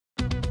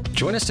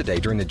Join us today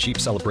during the Jeep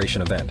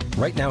Celebration event.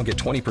 Right now, get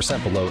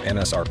 20% below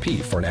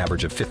MSRP for an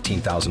average of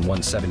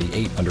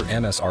 $15,178 under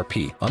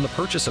MSRP on the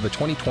purchase of a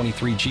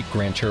 2023 Jeep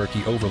Grand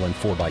Cherokee Overland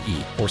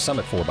 4xE or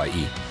Summit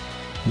 4xE.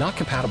 Not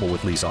compatible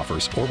with lease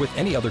offers or with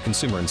any other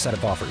consumer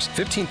incentive offers.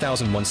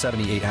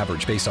 $15,178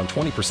 average based on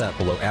 20%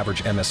 below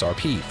average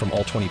MSRP from all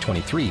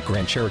 2023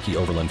 Grand Cherokee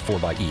Overland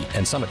 4xE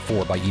and Summit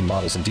 4xE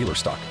models in dealer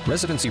stock.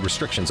 Residency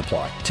restrictions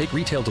apply. Take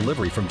retail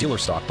delivery from dealer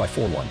stock by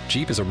 4/1.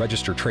 Jeep is a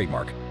registered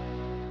trademark.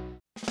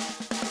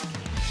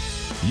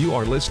 You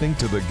are listening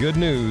to The Good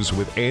News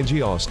with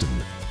Angie Austin.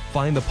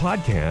 Find the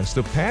podcast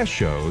of past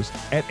shows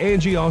at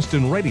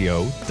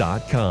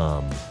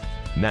angieaustinradio.com.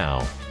 Now,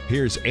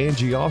 here's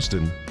Angie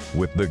Austin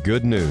with the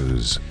good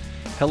news.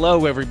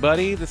 Hello,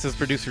 everybody. This is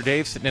producer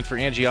Dave sitting in for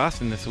Angie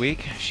Austin this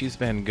week. She's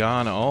been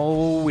gone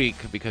all week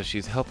because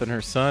she's helping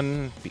her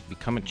son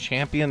become a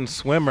champion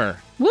swimmer.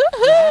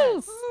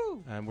 Woohoo!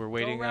 And we're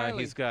waiting.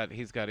 He's got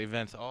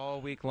events all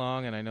week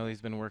long, and I know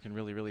he's been working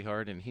really, really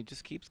hard, and he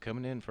just keeps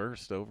coming in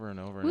first over and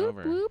over and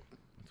over. Whoop.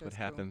 That's what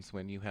happens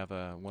when you have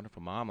a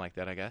wonderful mom like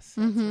that, I guess.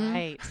 Mm-hmm.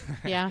 Right.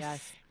 Yeah.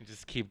 Yes. You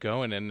just keep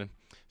going, and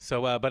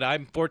so. But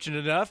I'm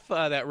fortunate enough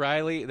that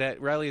Riley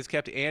has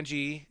kept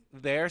Angie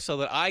there so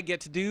that I get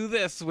to do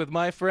this with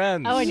my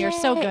friends. Oh, and you're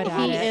so good at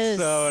He it. is.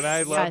 So, and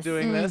I love Yes.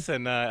 doing this,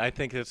 and I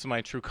think it's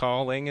my true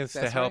calling is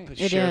to That's help right.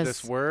 share It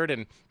this is. word,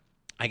 and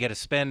I get to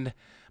spend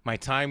my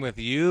time with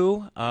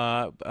you,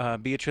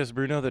 Beatrice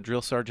Bruno, the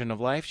drill sergeant of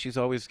life. She's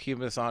always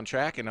keeping us on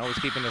track and always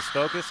keeping us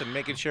focused and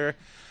making sure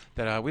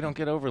that we don't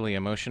get overly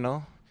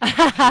emotional.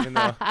 Even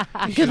though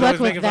she's Good luck always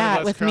with making fun of that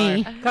us with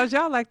crying. me. Because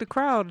y'all like to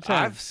cry all the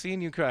time. I've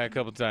seen you cry a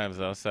couple times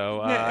though,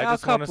 so Yeah, I a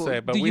just want to couple.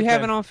 say. But do you we've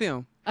have been- it on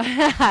film?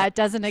 It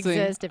doesn't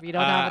exist if you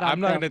don't have it on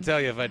I'm not film. going to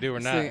tell you if I do or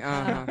not. See,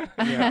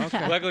 yeah,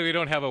 okay. Luckily, we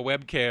don't have a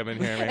webcam in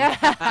here.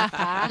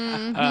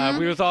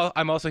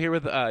 I'm also here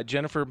with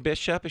Jennifer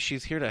Bishop.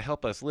 She's here to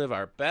help us live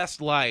our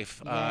best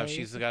life.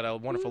 She's got a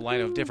wonderful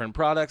line of different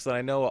products that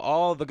I know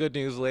all the Good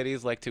News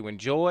ladies like to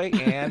enjoy,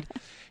 and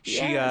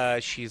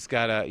she's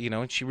got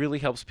she really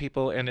helps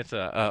people, and it's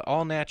a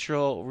all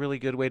natural, really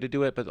good way to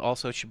do it. But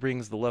also, she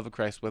brings the love of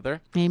Christ with her.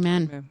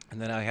 Amen.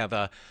 And then I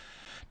have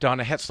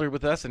Donna Hetzler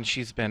with us, and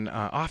she's been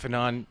off and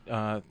on,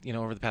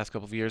 over the past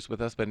couple of years with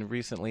us. But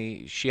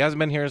recently, she hasn't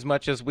been here as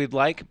much as we'd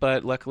like,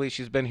 but luckily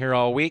she's been here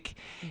all week.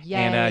 Yay.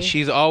 And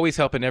she's always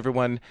helping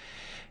everyone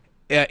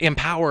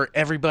empower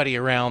everybody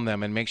around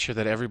them and make sure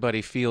that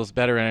everybody feels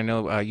better. And I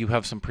know you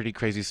have some pretty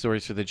crazy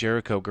stories for the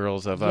Jericho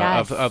girls of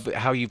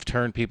how you've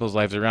turned people's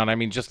lives around. I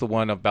mean, just the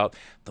one about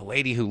the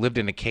lady who lived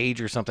in a cage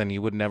or something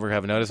you would never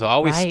have noticed. It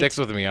always Right. sticks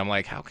with me. I'm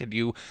like, how could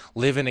you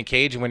live in a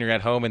cage when you're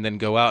at home and then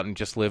go out and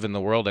just live in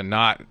the world and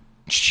not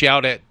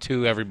shout it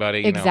to everybody?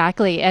 You know?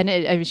 Exactly.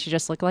 And she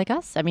just looked like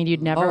us. I mean,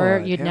 you'd never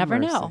have never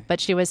know. mercy.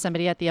 But she was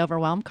somebody at the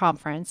Overwhelmed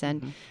conference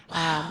and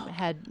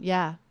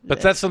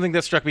But that's something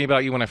that struck me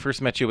about you when I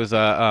first met you was,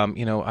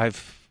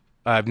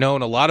 I've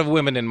known a lot of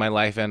women in my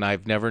life, and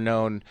I've never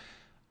known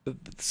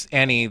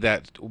any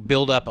that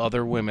build up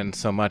other women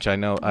so much. I've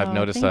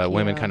noticed thank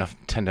women you. kind of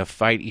tend to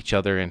fight each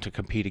other and to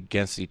compete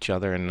against each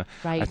other, and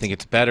I Right. think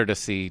it's better to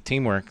see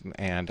teamwork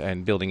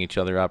and building each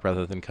other up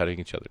rather than cutting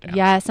each other down.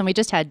 Yes, and we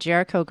just had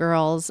Jericho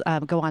Girls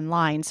go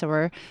online, so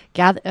we're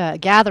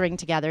gathering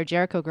together.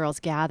 Jericho Girls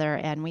gather,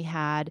 and we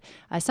had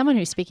someone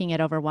who's speaking at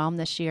Overwhelmed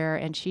this year,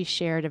 and she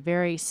shared a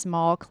very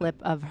small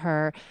clip of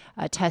her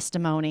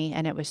testimony,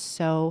 and it was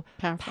so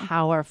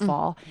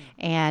powerful.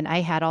 And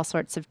I had all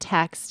sorts of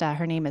text.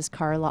 Her name is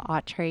Carla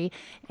Autry,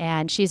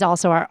 and she's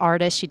also our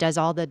artist. She does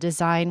all the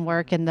design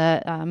work and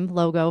the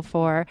logo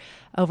for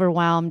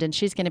Overwhelmed, and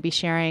she's going to be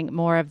sharing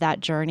more of that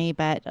journey.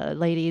 But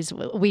ladies,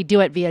 we do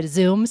it via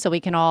Zoom, so we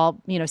can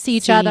all see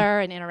each other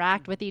and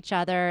interact with each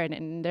other.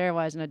 And there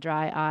wasn't a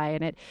dry eye,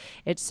 and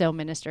it's so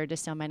ministered to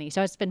so many.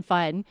 So it's been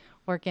fun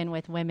working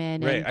with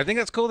women. Right. And I think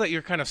that's cool that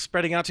you're kind of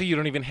spreading out too. You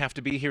don't even have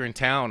to be here in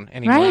town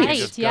anymore. You Right, can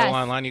just yes. go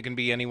online. You can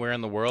be anywhere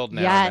in the world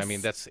now. Yes. I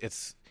mean,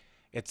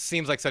 it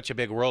seems like such a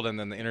big world, and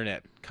then the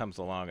internet comes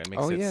along and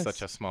makes Oh, it yes.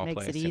 such a small makes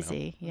place. it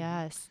easy.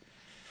 Yes.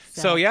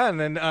 So yeah, and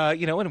then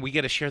and we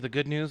get to share the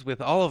good news with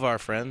all of our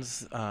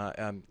friends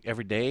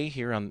every day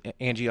here on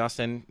Angie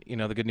Austin.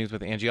 The good news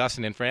with Angie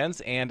Austin and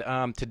friends. And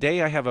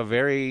today I have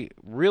a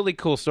really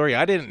cool story.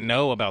 I didn't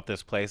know about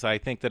this place. I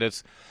think that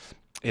it's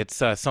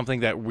something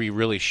that we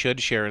really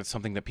should share. It's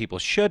something that people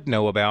should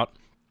know about.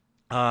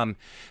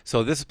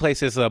 So this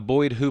place is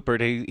Boyd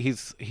Hoopert.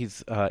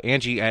 He's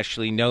Angie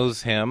actually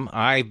knows him.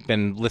 I've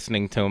been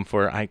listening to him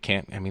for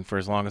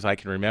as long as I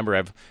can remember.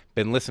 I've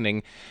been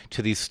listening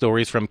to these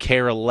stories from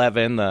Care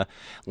 11, the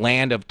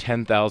land of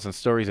 10,000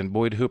 stories, and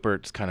Boyd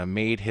Hoopert's kind of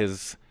made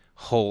his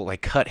whole,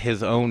 cut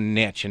his own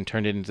niche and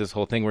turned it into this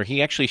whole thing where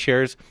he actually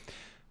shares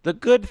the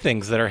good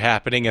things that are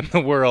happening in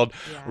the world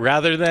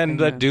rather than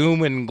the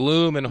doom and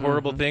gloom and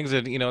horrible things.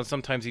 And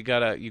sometimes you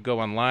go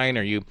online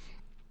or you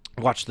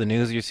watch the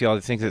news, you see all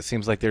these things. It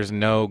seems like there's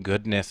no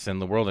goodness in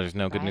the world. There's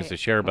no good news to Right.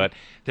 share, but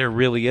there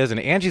really is. And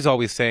Angie's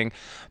always saying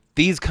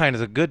these kinds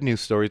of good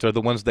news stories are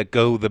the ones that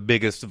go the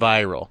biggest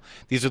viral.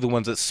 These are the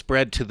ones that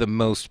spread to the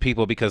most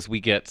people because we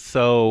get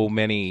so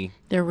many.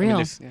 They're I mean,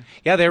 real.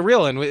 yeah, they're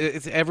real, and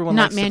it's everyone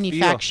Not likes to feel.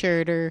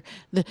 manufactured or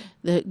the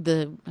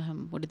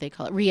what do they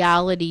call it?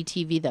 Reality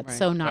TV. That's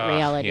so not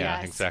reality.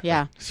 Yeah, exactly.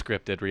 Yeah.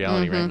 Scripted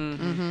reality,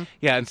 right?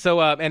 Yeah, and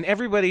so and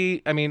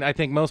everybody, I mean, I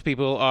think most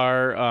people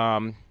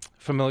are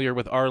familiar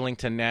with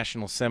Arlington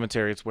National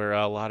Cemetery. It's where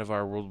a lot of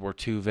our World War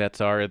II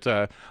vets are. It's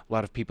a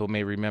lot of people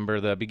may remember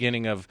the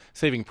beginning of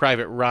Saving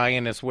Private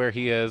Ryan is where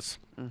he is.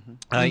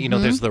 You know,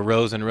 there's the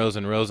rows and rows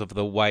and rows of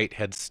the white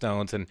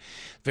headstones and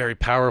very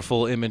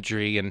powerful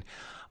imagery. And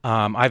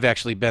I've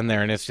actually been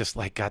there, and it's just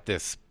like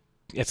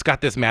it's got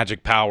this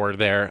magic power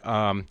there.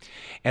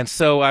 And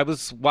so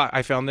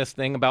I found this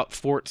thing about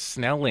Fort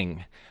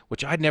Snelling,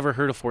 which I'd never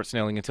heard of Fort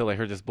Snelling until I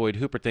heard this Boyd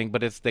Hooper thing,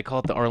 but they call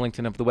it the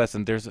Arlington of the West,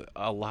 and there's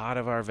a lot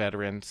of our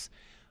veterans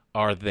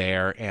are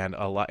there, and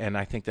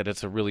I think that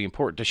it's really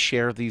important to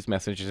share these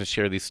messages and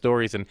share these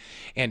stories,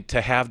 and to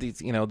have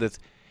these, you know,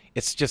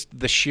 it's just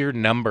the sheer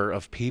number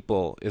of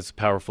people is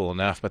powerful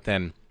enough, but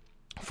then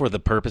for the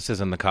purposes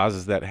and the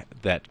causes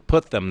that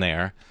put them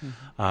there,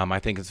 I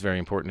think it's very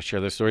important to share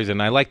their stories.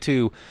 And I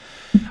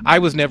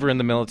was never in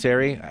the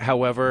military.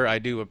 However, I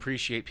do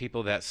appreciate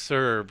people that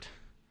served.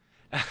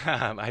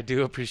 I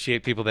do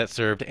appreciate people that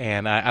served,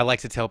 and I like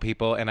to tell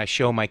people, and I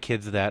show my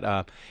kids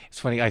that it's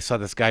funny. I saw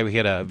this guy who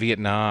had a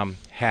Vietnam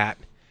hat,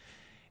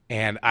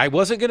 and I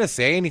wasn't gonna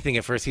say anything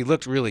at first. He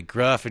looked really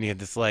gruff, and he had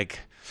this like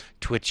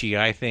twitchy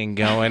eye thing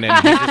going, and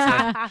he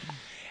just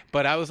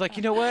but I was like,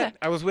 you know what?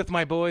 I was with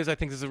my boys. I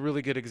think this is a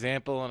really good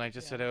example, and I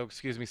just said, "Oh,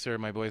 excuse me, sir.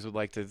 My boys would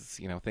like to,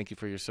 thank you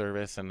for your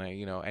service." And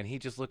and he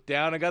just looked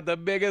down and got the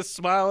biggest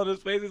smile on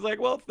his face. He's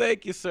like, "Well,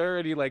 thank you, sir."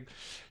 And he like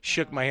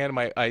shook my hand.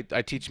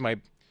 I teach my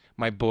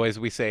boys,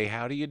 we say,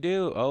 "How do you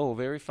do?" "Oh,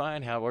 very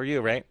fine. How are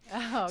you?" Right?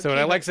 Oh, So and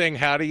I like saying,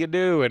 "How do you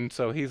do?" And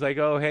so he's like,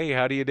 "Oh, hey,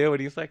 how do you do?"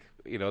 And he's like,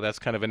 that's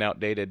kind of an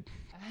outdated.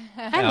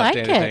 I like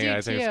it. Thing.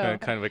 I think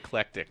it's kind of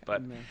eclectic,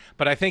 but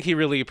I think he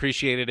really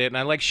appreciated it, and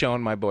I like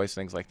showing my boys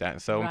things like that.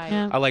 And so Right.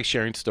 Yeah. I like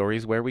sharing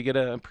stories where we get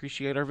to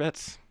appreciate our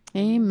vets.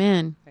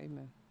 Amen.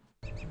 Amen.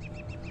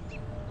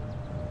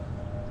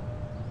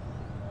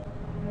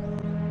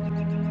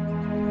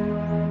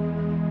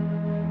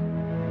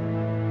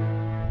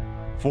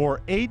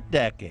 For 8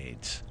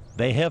 decades,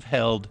 they have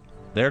held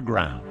their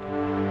ground.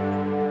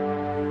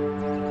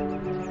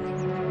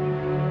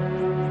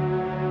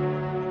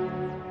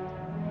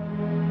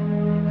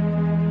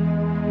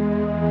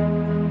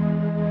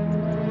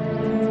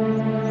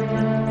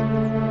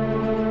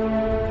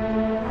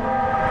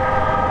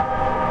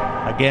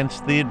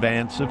 Against the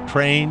advance of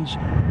trains,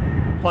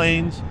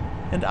 planes,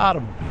 and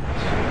automobiles,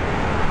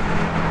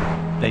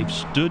 they've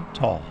stood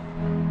tall,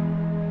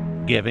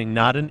 giving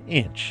not an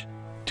inch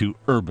to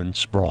urban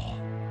sprawl.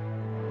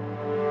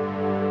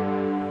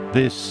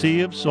 This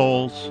sea of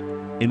souls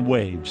in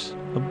waves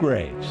of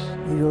graves.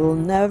 You'll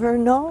never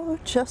know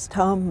just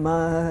how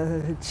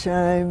much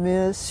I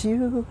miss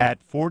you.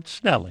 At Fort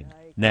Snelling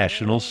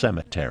National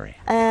Cemetery.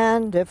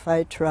 And if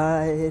I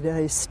tried,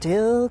 I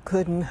still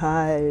couldn't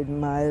hide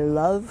my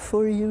love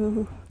for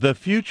you. The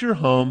future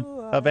home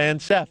of Ann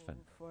Seffin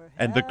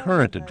and the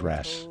current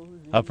address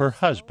of her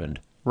husband,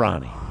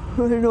 Ronnie.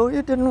 I know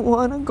you didn't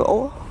want to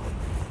go.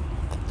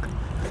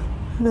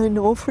 And I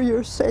know for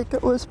your sake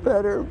it was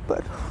better,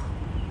 but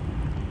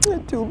I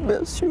do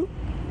miss you.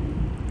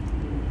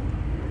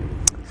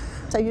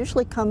 I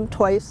usually come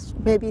twice,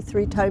 maybe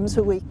 3 times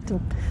a week to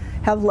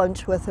have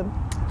lunch with him.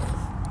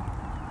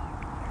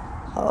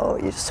 Oh,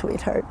 you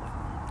sweetheart.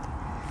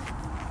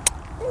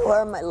 You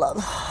are my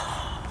love.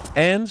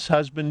 Ann's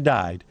husband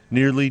died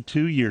nearly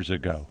 2 years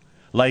ago.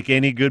 Like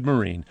any good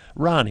Marine,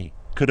 Ronnie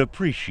could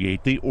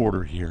appreciate the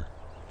order here,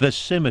 the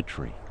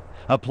symmetry,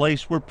 a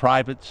place where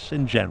privates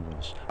and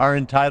generals are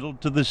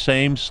entitled to the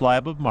same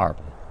slab of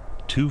marble,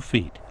 2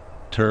 feet,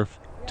 turf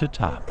to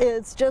top.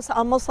 It's just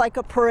almost like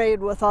a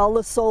parade with all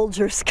the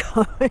soldiers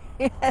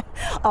coming,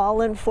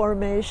 all in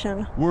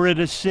formation. Were it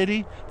a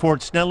city,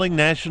 Fort Snelling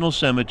National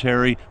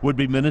Cemetery would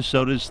be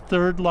Minnesota's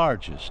 3rd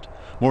largest,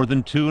 more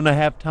than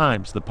 2.5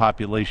 times the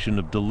population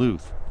of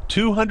Duluth.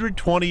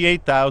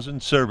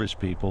 228,000 service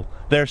people,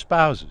 their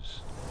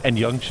spouses, and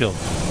young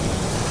children,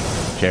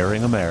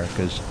 sharing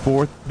America's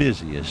 4th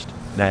busiest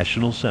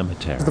national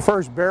cemetery. The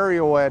first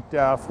burial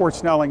at Fort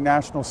Snelling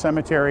National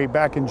Cemetery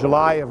back in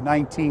July of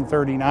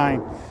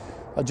 1939.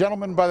 A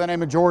gentleman by the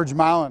name of George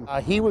Mallon.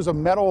 He was a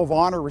Medal of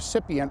Honor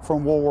recipient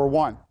from World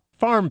War I.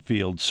 Farm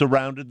fields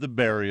surrounded the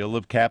burial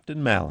of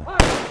Captain Mallon,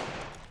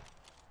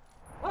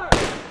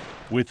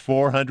 with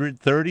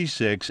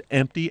 436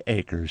 empty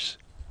acres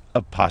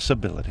of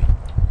possibility.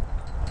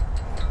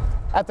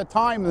 At the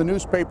time, the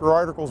newspaper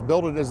articles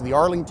billed it as the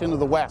Arlington of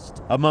the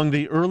West. Among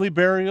the early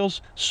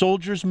burials,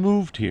 soldiers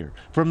moved here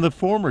from the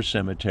former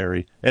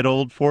cemetery at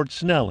Old Fort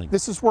Snelling.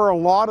 This is where a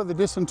lot of the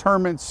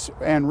disinterments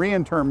and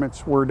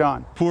reinterments were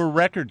done. Poor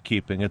record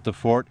keeping at the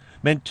fort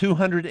meant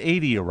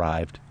 280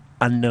 arrived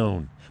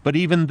unknown, but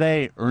even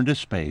they earned a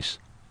space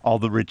all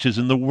the riches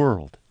in the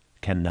world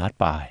cannot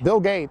buy. Bill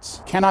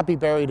Gates cannot be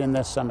buried in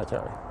this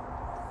cemetery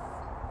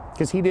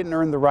because he didn't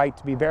earn the right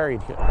to be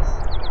buried here.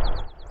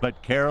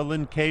 But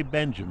Carolyn K.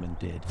 Benjamin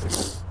did,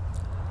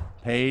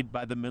 paid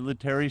by the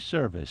military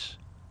service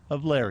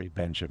of Larry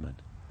Benjamin.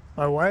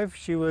 My wife,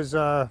 she was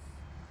a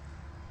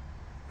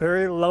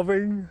very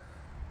loving,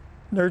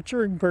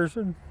 nurturing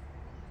person,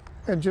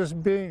 and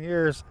just being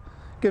here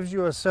gives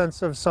you a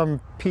sense of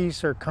some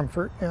peace or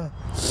comfort. Yeah.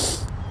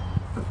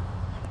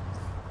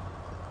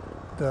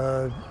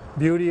 The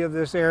beauty of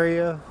this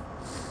area,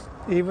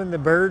 even the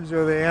birds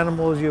or the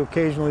animals you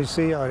occasionally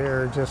see out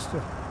here, just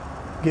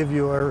give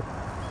you a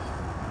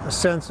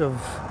sense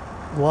of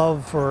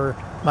love for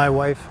my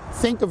wife.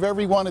 Think of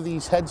every one of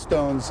these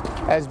headstones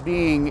as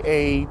being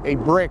a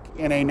brick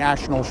in a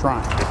national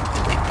shrine.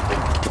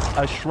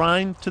 A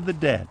shrine to the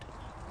dead,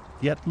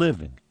 yet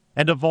living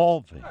and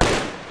evolving,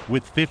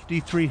 with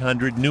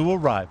 5,300 new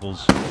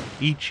arrivals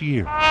each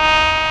year.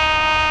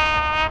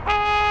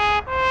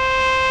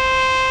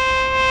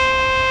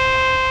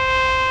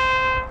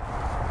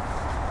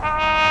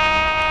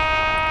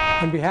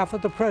 On behalf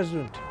of the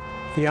President,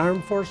 the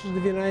Armed Forces of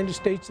the United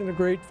States and a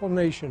grateful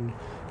nation,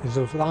 it is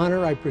with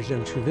honor I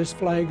present you this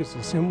flag as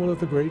a symbol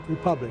of the great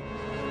republic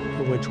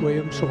for which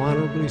William so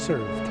honorably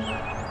served.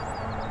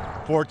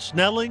 Fort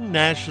Snelling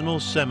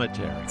National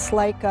Cemetery. It's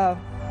like a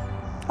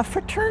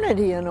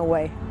fraternity in a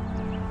way.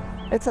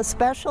 It's a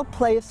special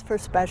place for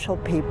special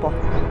people.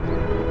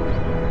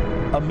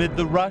 Amid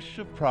the rush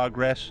of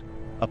progress,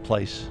 a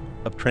place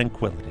of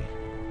tranquility.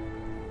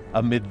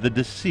 Amid the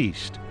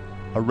deceased,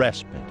 a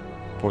respite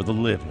for the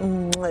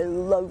living. I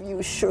love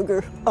you,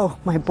 sugar. Oh,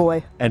 my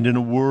boy. And in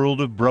a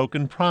world of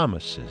broken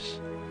promises,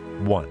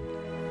 one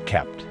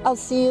kept. I'll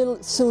see you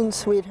soon,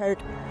 sweetheart.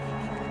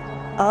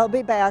 I'll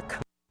be back.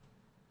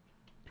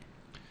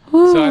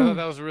 So I thought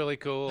that was really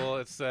cool.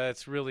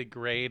 It's really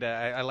great.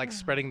 I like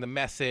spreading the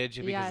message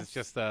because it's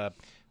just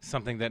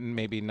something that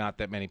maybe not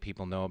that many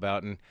people know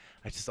about, and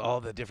just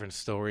all the different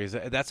stories.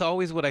 That's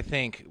always what I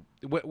think.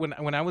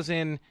 When I was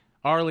in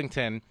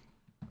Arlington,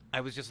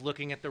 I was just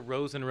looking at the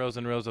rows and rows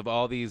and rows of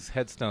all these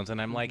headstones,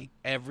 and I'm like,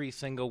 every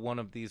single one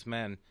of these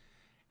men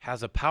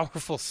has a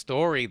powerful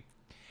story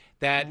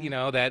that,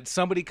 that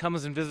somebody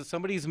comes and visits,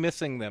 somebody's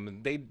missing them,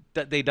 and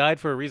they died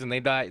for a reason. They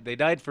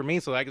died for me,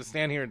 so I could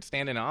stand here and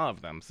stand in awe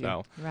of them.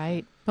 So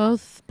Right.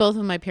 Both of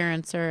my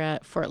parents are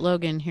at Fort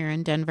Logan here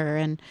in Denver,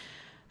 and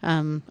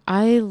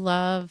I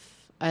love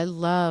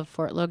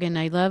Fort Logan.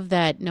 I love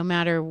that no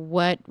matter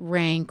what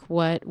rank,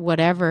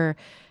 whatever,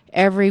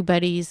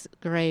 everybody's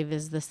grave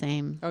is the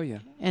same. Oh yeah.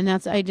 And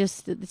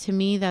to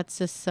me that's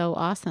just so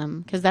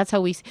awesome, because that's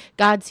how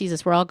God sees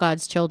us. We're all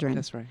God's children.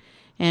 That's right.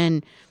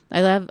 And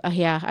I love,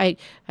 I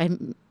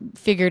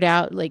figured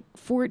out like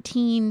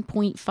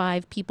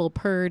 14.5 people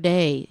per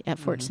day at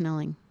Fort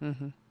Snelling.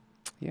 Mm-hmm.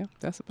 Yeah,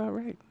 that's about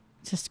right.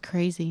 Just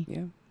crazy.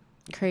 Yeah.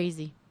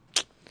 Crazy.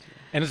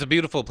 And it's a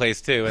beautiful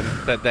place too. And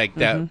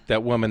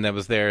that woman that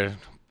was there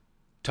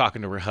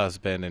talking to her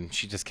husband, and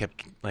she just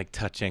kept like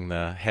touching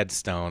the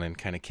headstone and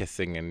kind of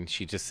kissing, and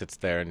she just sits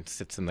there and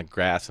sits in the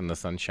grass in the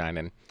sunshine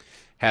and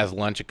has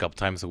lunch a couple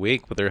times a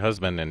week with her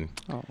husband. And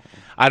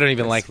I don't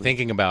even like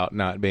thinking about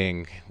not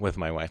being with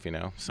my wife,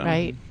 So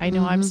Right. I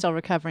know I'm still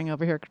recovering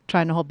over here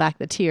trying to hold back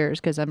the tears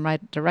because I'm right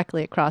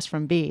directly across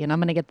from B, and I'm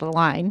going to get the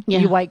line. Yeah.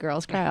 You white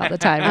girls cry all the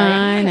time, right?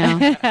 I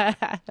know.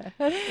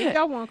 If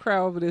y'all want to cry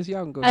over this,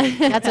 y'all can go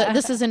ahead.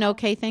 This is an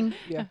okay thing?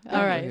 Yeah.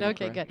 All right.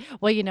 Okay, good.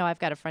 Well, I've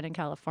got a friend in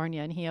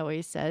California, and he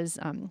always says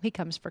he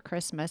comes for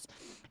Christmas,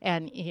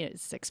 and he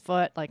is 6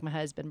 foot, like my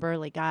husband,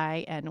 burly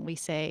guy, and we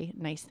say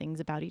nice things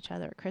about each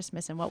other at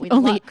Christmas. And what we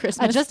Only at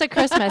Christmas? Just at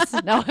Christmas.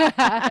 No.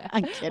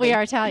 I'm kidding. We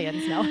are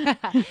Italians, no.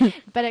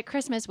 But at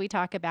Christmas, we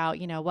talk about,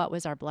 what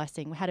was our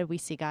blessing? How did we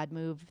see God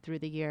move through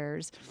the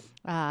years,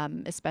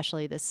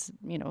 especially this,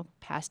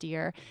 past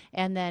year?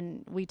 And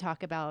then we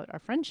talk about our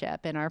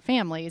friendship and our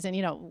families, and,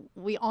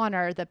 we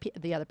honor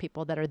the other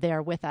people that are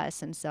there with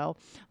us. And so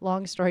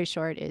long story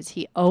short is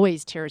he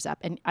always tears up,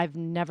 and I've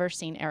never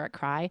seen Eric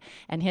cry.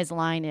 And his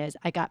line is,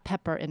 I got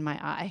pepper in my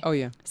eye. Oh,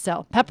 yeah.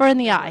 So pepper in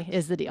the eye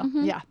is the deal.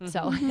 Mm-hmm. Yeah.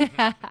 So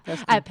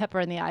I have pepper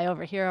in the eye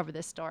over here over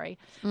this story.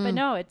 But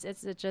no, it's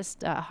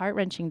just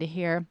heart-wrenching to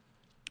hear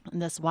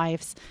this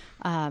wife's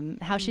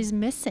how she's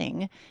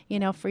missing.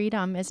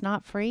 Freedom is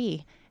not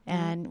free.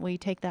 And we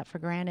take that for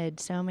granted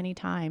so many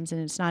times.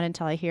 And it's not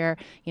until I hear,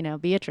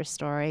 Beatrice's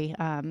story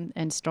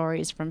and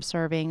stories from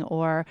serving,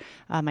 or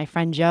my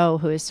friend Joe,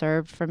 who has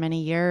served for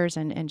many years,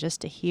 and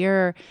just to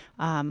hear,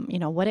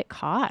 what it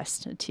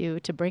cost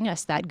to bring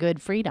us that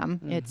good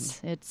freedom.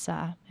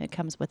 Mm-hmm. It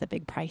comes with a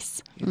big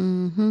price.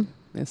 Mm-hmm.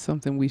 That's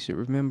something we should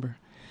remember,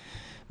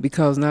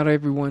 because not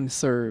everyone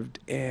served,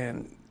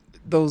 and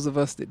those of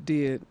us that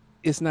did,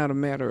 it's not a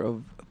matter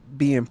of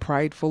being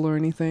prideful or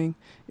anything.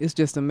 It's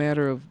just a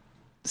matter of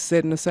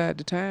setting aside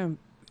the time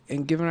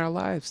and giving our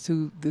lives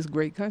to this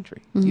great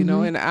country. You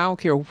know, and I don't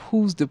care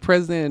who's the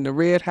president in the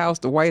Red House,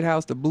 the White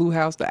House, the Blue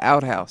House, the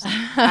outhouse.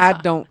 I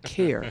don't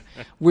care.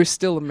 We're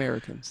still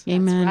Americans.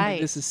 Amen. right.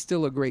 This is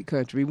still a great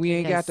country. We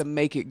ain't Yes. got to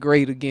make it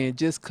great again.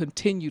 Just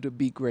continue to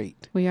be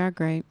great. We are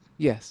great.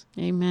 Yes.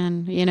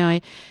 Amen. You know,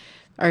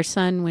 our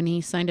son, when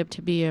he signed up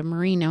to be a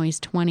Marine, now he's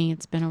 20.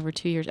 It's been over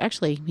 2 years.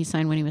 Actually, he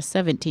signed when he was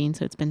 17,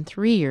 so it's been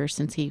 3 years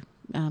since he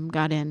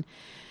got in.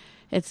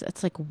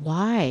 It's like,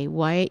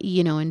 why,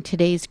 you know, in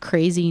today's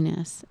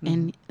craziness,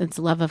 and it's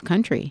love of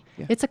country.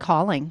 It's a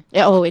calling.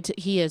 Oh,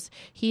 he is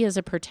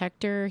a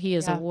protector. He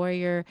is a Yeah.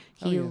 warrior.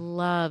 He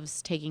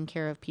loves taking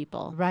care of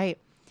people. Right.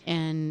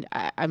 And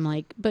I'm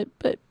like, but.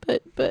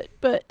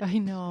 I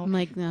know. I'm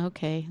like, no,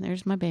 okay,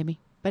 there's my baby.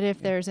 But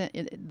if there's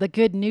the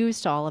good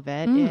news to all of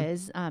it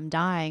is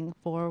dying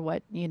for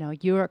what, you know,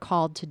 you are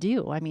called to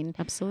do. I mean,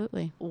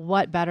 Absolutely.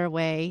 what better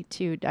way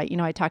to, you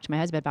know, I talk to my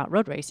husband about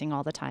road racing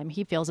all the time.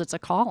 He feels it's a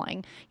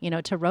calling, you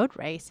know, to road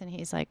race. And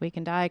he's like, we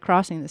can die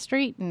crossing the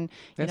street. And,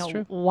 you That's know,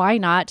 true. why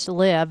not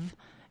live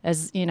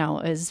as, you know,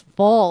 as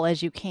full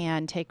as you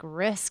can, take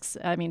risks.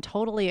 I mean,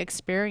 totally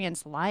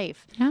experience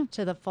life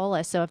to the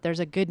fullest. So if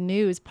there's a good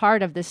news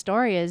part of the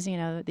story is, you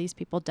know, these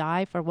people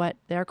die for what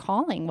they're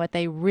calling, what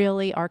they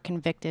really are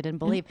convicted and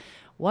believe.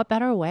 What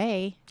better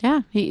way?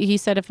 Yeah. He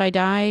said, if I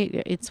die,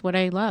 it's what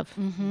I love.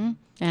 Mm-hmm.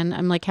 And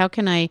I'm like, how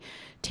can I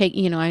take,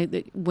 you know,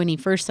 when he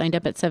first signed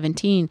up at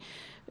 17,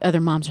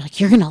 other moms are like,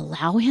 you're going to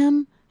allow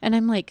him? And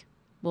I'm like,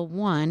 well,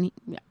 one,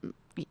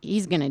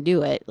 he's going to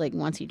do it like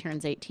once he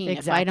turns 18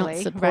 if I don't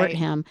Exactly. support Right.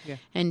 him.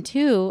 And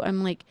two,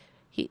 I'm like,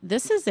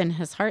 this is in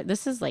his heart.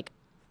 This is like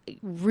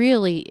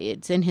really,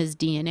 it's in his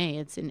DNA.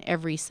 It's in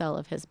every cell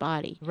of his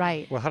body.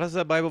 Right. Well, how does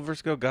that Bible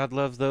verse go? God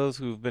loves those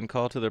who've been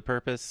called to their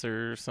purpose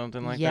or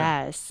something like that?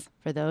 Yes.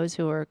 For those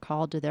who are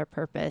called to their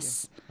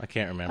purpose. I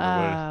can't remember.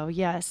 Oh,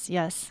 yes.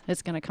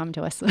 It's going to come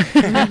to us.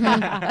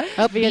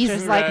 Oh, Beatrice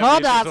is like, Right,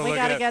 hold Beatrice up. will We look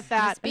got to it get up.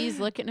 that. Bees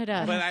looking it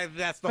up. But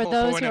that's the For whole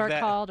those point who of are that.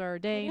 called or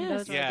ordained, Yes.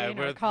 those who are Yeah, ordained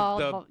are where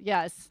called. the Well,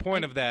 yes.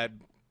 Point of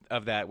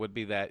that would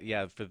be that,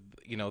 yeah, for,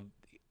 you know,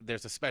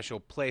 there's a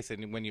special place,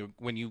 and when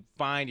you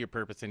find your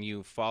purpose and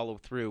you follow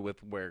through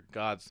with where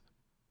God's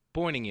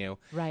pointing you,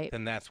 Right.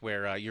 then that's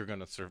where you're going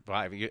to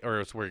survive,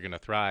 or it's where you're going to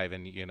thrive,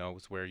 and you know,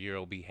 it's where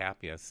you'll be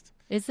happiest.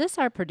 Is this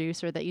our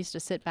producer that used to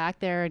sit back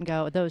there and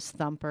go, those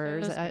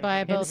thumpers? Those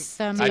Bible it's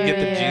thumpers. I get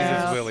the serious.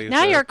 Jesus Willies.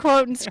 Now you're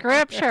quoting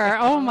scripture.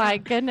 Oh, my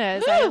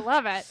goodness. I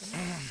love it.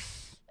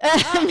 Look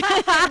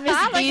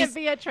at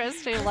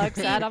Beatrice. She looks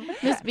at him.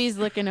 Miss B's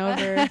looking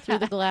over through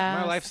the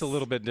glass. My life's a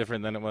little bit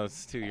different than it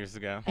was 2 years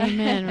ago.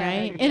 Amen,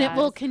 right? And it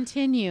will Yes.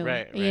 continue,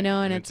 Right, you right. know,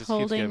 and And it it's just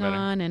keeps getting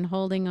better.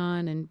 holding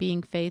on and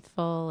being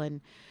faithful.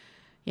 And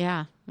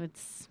yeah,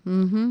 it's,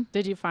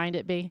 Did you find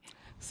it, B?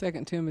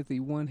 2 Timothy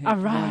 1, All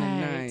 1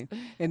 and right.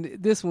 9. And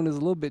this one is a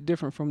little bit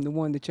different from the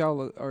one that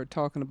y'all are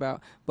talking about.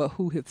 But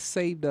who hath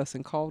saved us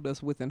and called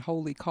us with an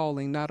holy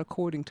calling, not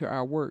according to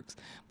our works,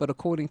 but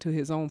according to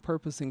his own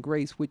purpose and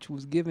grace, which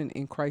was given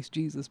in Christ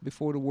Jesus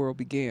before the world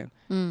began.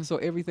 So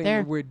everything There.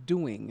 that we're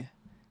doing,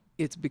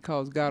 it's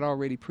because God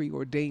already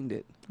preordained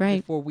it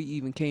Right. before we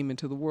even came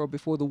into the world,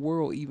 before the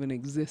world even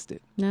existed.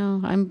 no,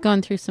 I'm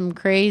going through some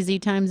crazy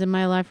times in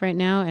my life right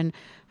now. And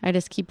I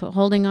just keep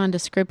holding on to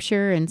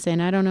scripture and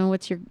saying, I don't know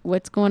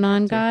what's going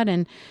on, God.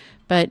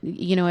 But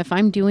you know, if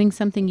I'm doing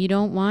something you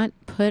don't want,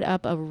 put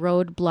up a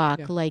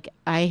roadblock like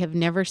I have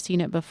never seen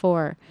it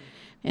before.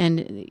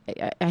 And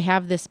I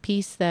have this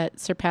peace that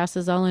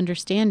surpasses all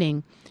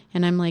understanding.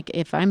 And I'm like,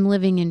 if I'm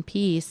living in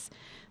peace,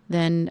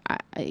 then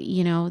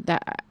you know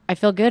that I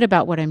feel good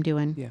about what I'm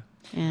doing. Yeah.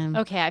 And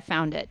Okay, I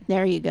found it.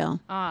 there you go.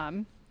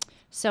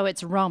 So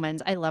it's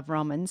Romans. I love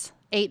Romans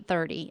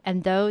 8:30.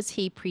 And those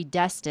he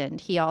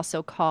predestined, he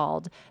also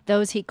called.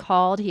 Those he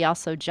called, he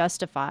also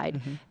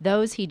justified.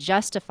 Those he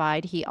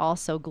justified, he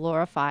also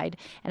glorified.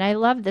 And I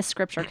love this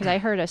scripture because I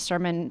heard a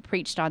sermon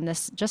preached on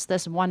this, just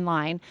this one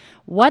line.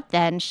 What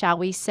then shall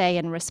we say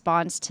in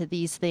response to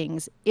these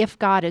things? If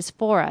God is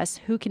for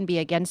us, who can be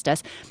against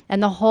us?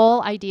 And the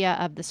whole idea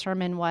of the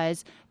sermon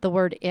was the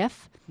word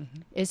if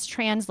is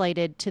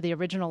translated to the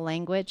original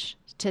language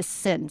to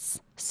since.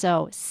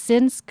 So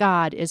since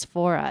God is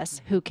for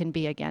us, who can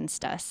be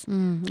against us?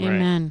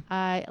 Amen.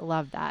 I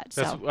love that.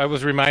 So I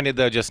was reminded,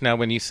 though, just now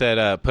when you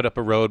said put up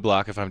a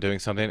roadblock if I'm doing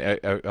something,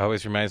 it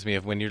always reminds me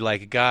of when you're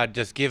like, God,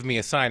 just give me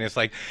a sign. It's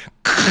like,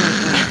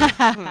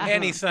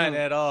 any sign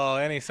at all,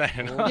 any sign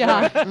at all.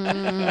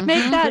 yeah,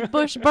 make that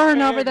bush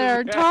burn over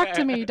there and talk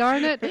to me,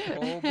 darn it.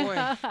 Oh,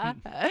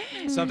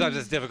 boy. Sometimes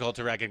it's difficult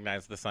to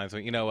recognize the signs.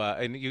 You know,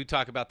 and you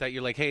talk about that.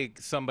 You're like, hey,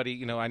 somebody,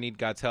 you know, I need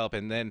God's help.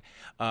 And then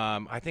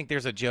I think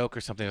there's a joke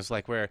or something. It's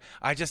like where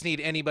I just need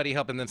anybody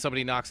help. And then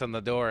somebody knocks on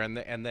the door and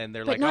then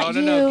they're But like, not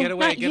oh, no, you, get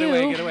away, not get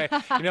away, you. get away.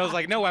 You know, it's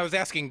like, no, I was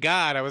asking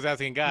God.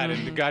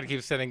 And God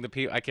keeps sending the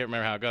people. I can't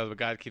remember how it goes, but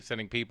God keeps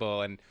sending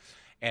people.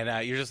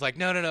 And you're just like,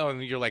 no,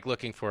 and you're like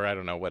looking for, I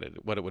don't know what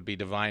it would be,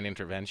 divine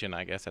intervention,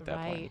 I guess, at that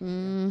point.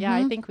 Yeah,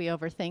 I think we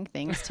overthink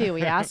things too.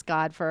 We ask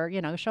God for,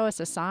 show us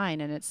a sign,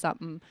 and it's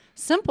something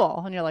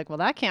simple, and you're like, well,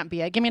 that can't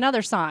be it. Give me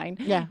another sign.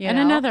 Yeah, you and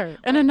know?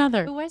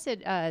 another. Who was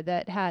it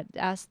that had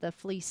asked the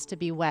fleece to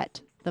be wet,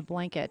 the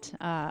blanket?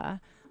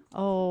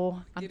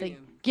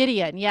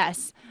 Gideon,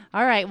 yes.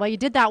 All right, well, you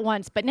did that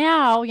once, but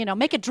now,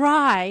 make it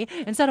dry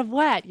instead of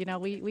wet.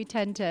 We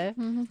tend to,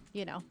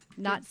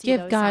 not see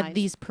Give those God signs.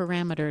 these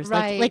parameters,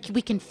 Right. like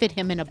we can fit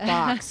him in a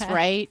box,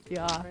 right?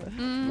 Yeah.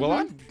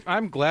 Well,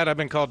 I'm glad I've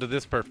been called to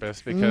this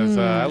purpose because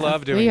I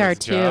love doing this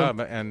job,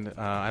 and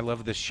I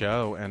love this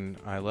show, and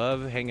I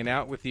love hanging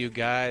out with you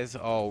guys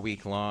all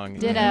week long.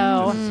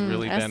 Ditto. This has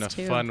really been a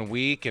too. fun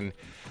week, and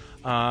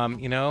I'm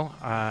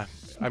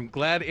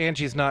glad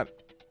Angie's not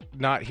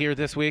here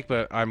this week,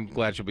 but I'm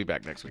glad she'll be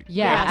back next week.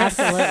 Yeah,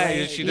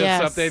 absolutely. She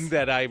does something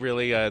that I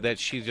really that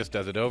she just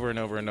does it over and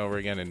over and over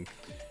again, and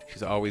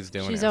she's always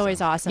doing it. She's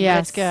always awesome.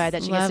 Yes. It's good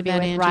that she gets Love to be that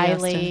with Angie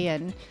Riley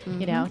Austin.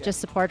 and,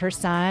 just support her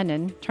son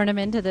and turn him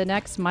into the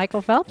next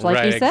Michael Phelps, like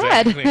right, you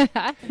said.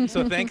 Exactly.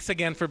 So thanks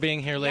again for being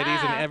here, ladies,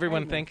 and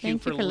everyone. Thank you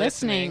for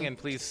listening. and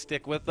please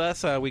stick with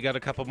us. We got a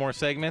couple more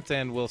segments,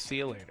 and we'll see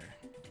you later.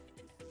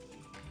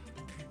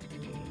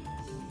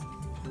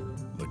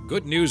 The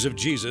good news of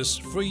Jesus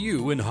for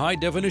you in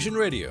high-definition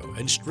radio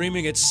and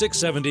streaming at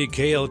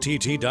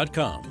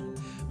 670kltt.com.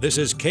 This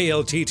is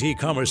KLTT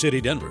Commerce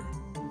City, Denver.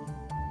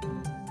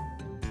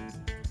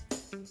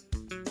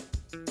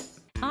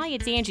 Hi,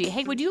 it's Angie.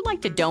 Hey, would you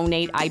like to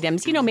donate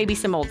items? Maybe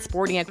some old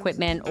sporting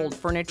equipment, old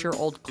furniture,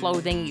 old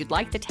clothing. You'd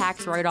like the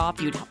tax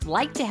write-off. You'd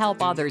like to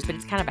help others, but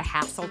it's kind of a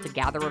hassle to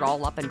gather it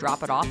all up and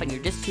drop it off, and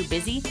you're just too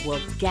busy? Well,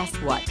 guess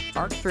what?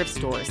 Arc Thrift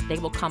Stores, they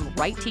will come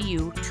right to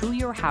you, to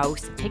your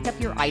house, pick up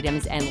your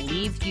items, and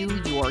leave you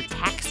your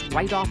tax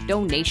write-off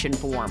donation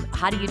form.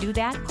 How do you do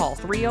that? Call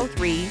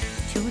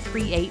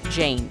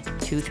 303-238-JANE,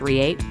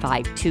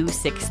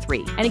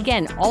 238-5263. And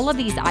again, all of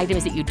these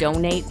items that you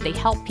donate, they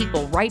help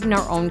people right in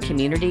our own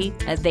community.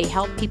 They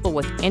help people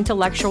with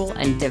intellectual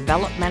and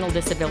developmental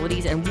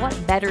disabilities, and what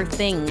better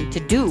thing to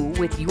do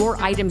with your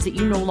items that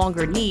you no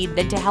longer need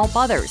than to help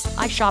others?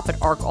 I shop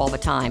at ARC all the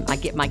time. I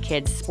get my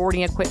kids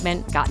sporting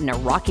equipment, gotten a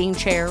rocking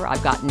chair,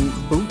 I've gotten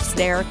boots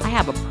there. I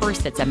have a purse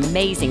that's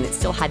amazing that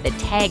still had the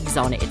tags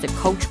on it. It's a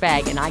Coach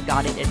bag, and I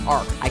got it at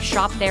ARC. I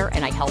shop there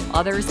and I help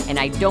others, and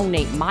I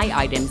donate my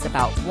items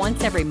about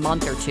once every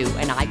month or two,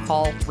 and I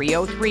call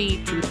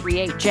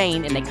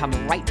 303-238-JANE, and they come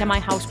right to my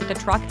house with a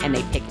truck, and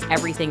they pick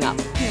everything up.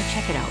 Here,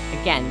 check it out.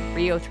 Again,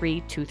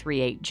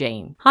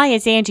 303-238-JANE. Hi,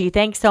 it's Angie.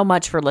 Thanks so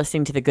much for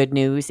listening to The Good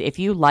News. If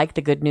you like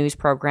The Good News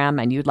program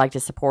and you'd like to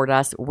support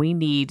us, we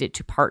need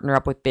to partner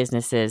up with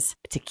businesses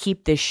to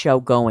keep this show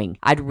going.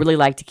 I'd really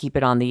like to keep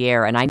it on the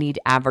air, and I need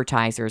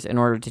advertisers in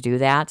order to do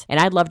that. And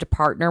I'd love to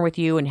partner with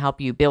you and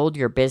help you build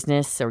your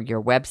business or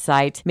your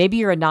website. Maybe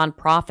you're a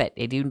nonprofit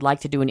and you'd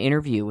like to do an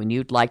interview and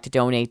you'd like to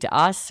donate to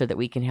us so that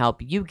we can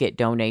help you get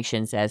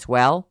donations as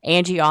well.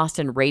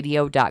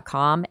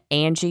 AngieAustinRadio.com,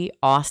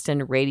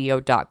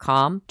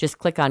 AngieAustinRadio.com. Just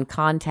click on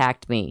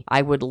Contact Me.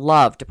 I would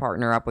love to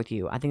partner up with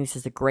you. I think this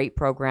is a great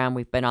program.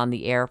 We've been on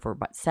the air for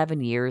about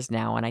 7 years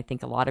now, and I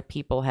think a lot of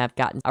people have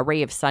gotten a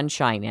ray of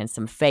sunshine and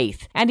some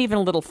faith and even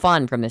a little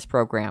fun from this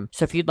program.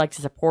 So if you'd like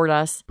to support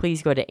us,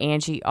 please go to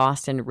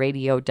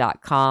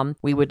AngieAustinRadio.com.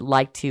 We would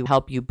like to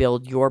help you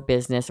build your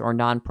business or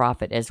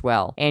nonprofit as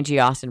well.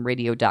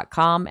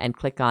 AngieAustinRadio.com and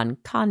click on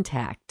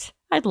Contact.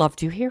 I'd love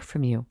to hear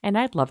from you, and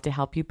I'd love to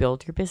help you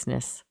build your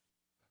business.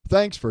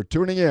 Thanks for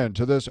tuning in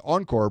to this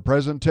encore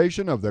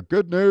presentation of The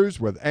Good News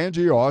with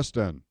Angie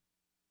Austin.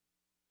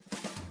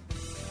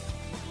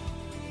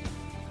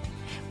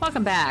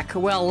 Welcome back.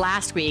 Well,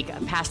 last week,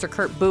 Pastor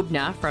Kurt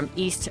Bubna from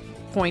East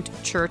Point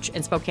Church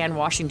in Spokane,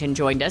 Washington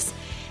joined us.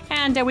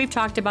 And we've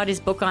talked about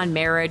his book on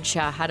marriage,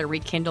 how to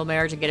rekindle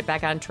marriage and get it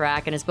back on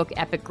track, and his book,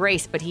 Epic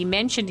Grace. But he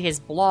mentioned his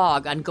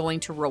blog on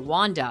going to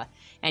Rwanda.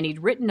 And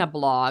he'd written a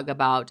blog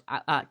about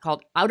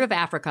called Out of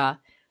Africa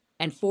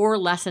and 4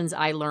 Lessons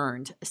I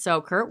Learned. So,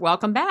 Kurt,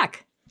 welcome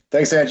back.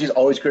 Thanks, Angie. It's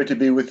always great to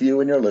be with you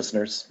and your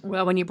listeners.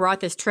 Well, when you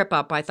brought this trip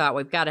up, I thought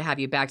we've got to have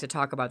you back to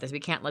talk about this. We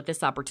can't let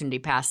this opportunity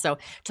pass. So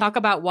talk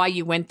about why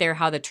you went there,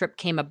 how the trip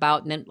came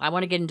about, and then I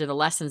want to get into the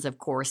lessons, of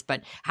course.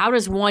 But how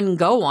does one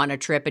go on a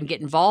trip and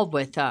get involved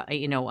with, a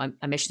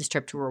missions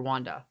trip to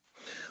Rwanda?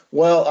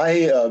 Well,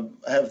 I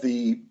have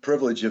the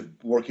privilege of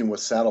working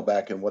with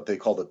Saddleback and what they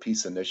call the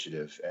Peace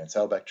Initiative. And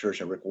Saddleback Church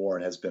and Rick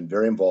Warren has been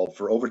very involved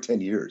for over 10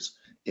 years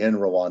in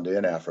Rwanda,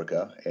 in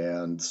Africa.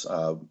 And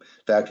in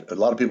fact, a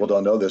lot of people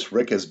don't know this.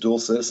 Rick has dual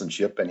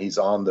citizenship, and he's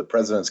on the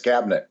president's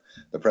cabinet,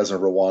 the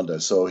president of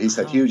Rwanda. So he's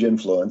had huge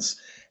influence.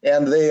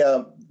 And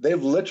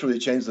they've literally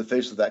changed the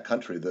face of that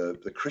country.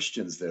 The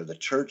Christians there, the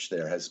church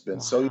there has been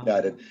so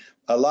united.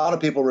 A lot of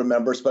people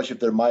remember, especially if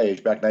they're my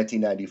age, back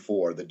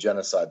 1994, the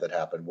genocide that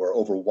happened, where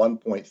over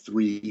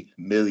 1.3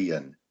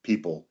 million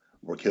people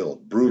were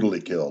killed,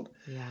 brutally killed.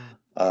 Yeah.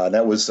 And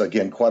that was,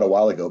 again, quite a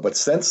while ago. But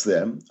since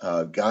then,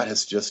 God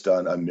has just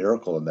done a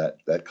miracle in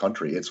that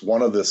country. It's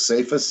one of the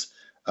safest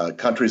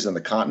countries in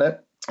the continent.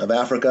 of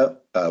Africa.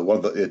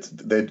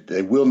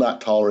 They will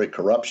not tolerate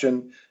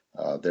corruption.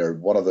 They're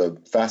one of the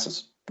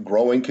fastest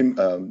growing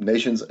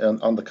nations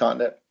on the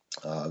continent.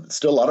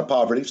 Still a lot of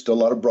poverty, still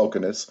a lot of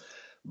brokenness,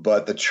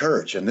 but the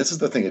church, and this is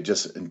the thing,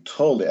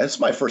 it's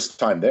my first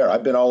time there.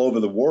 I've been all over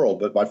the world,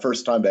 but my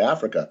first time to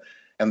Africa,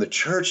 and the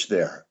church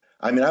there.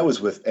 I mean, I was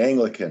with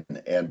Anglican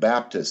and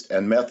Baptist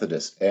and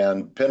Methodist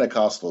and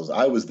Pentecostals.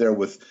 I was there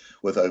with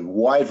a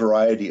wide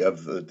variety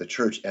of the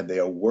church, and they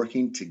are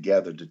working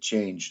together to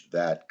change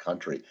that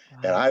country. Wow.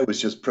 And I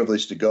was just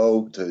privileged to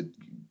go to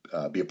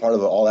be a part of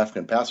the All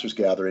African Pastors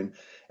Gathering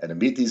and to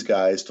meet these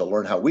guys to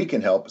learn how we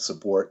can help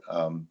support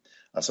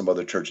some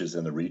other churches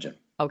in the region.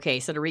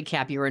 Okay, so to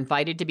recap, you were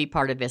invited to be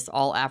part of this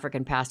All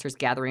African Pastors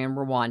Gathering in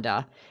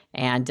Rwanda,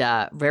 and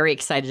very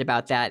excited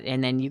about that.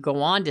 And then you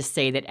go on to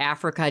say that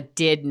Africa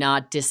did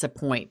not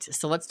disappoint.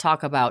 So let's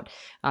talk about,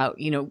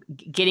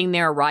 getting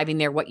there, arriving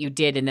there, what you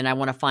did, and then I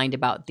want to find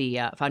out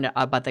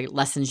about the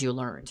lessons you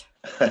learned.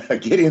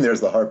 Getting there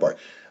is the hard part.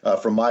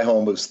 From my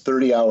home, it was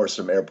 30 hours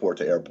from airport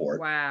to airport.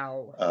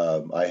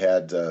 Wow. I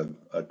had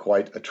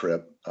quite a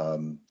trip.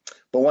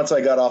 But once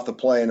I got off the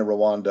plane in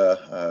Rwanda,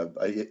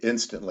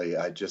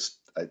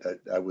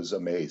 I was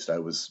amazed. I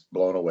was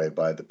blown away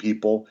by the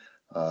people.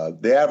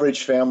 The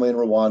average family in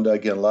Rwanda,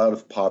 again, a lot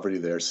of poverty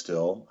there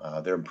still.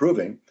 They're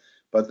improving,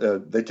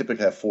 but they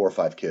typically have 4 or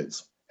 5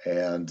 kids.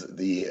 And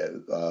the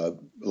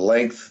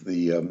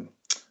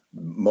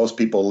most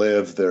people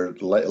live, their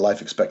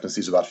life expectancy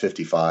is about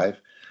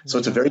 55. So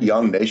it's a very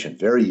young nation,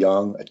 very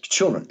young,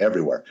 children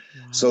everywhere.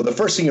 Wow. So the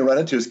first thing you run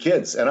into is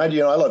kids. And I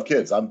love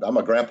kids. I'm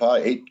a grandpa,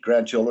 8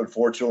 grandchildren,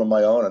 4 children of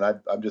my own,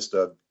 and I'm just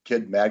a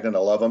kid magnet. I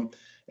love them.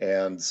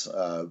 And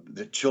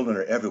the children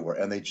are everywhere,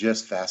 and they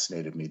just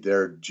fascinated me.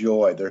 Their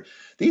joy.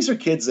 These are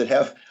kids that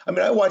have. I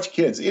mean, I watch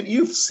kids.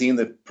 You've seen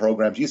the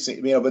programs.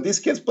 But these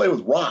kids play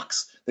with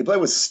rocks. They play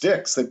with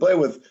sticks. They play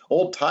with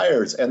old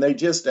tires, and they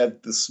just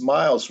have the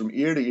smiles from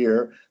ear to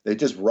ear. They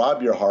just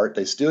rob your heart.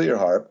 They steal your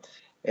heart.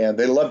 And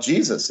they love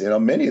Jesus.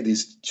 Many of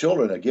these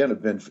children, again,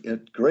 have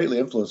been greatly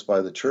influenced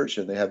by the church,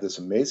 and they have this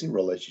amazing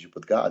relationship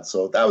with God.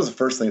 So that was the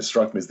first thing that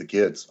struck me as the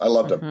kids. I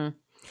loved them.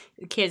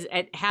 Kids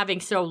having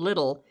so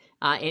little,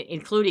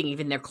 including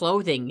even their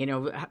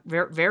clothing,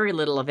 very, very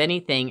little of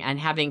anything, and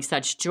having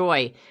such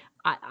joy.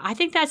 I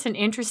think that's an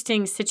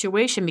interesting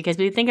situation, because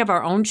we think of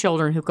our own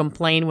children who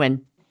complain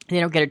when they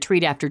don't get a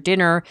treat after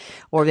dinner,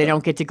 or they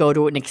don't get to go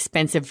to an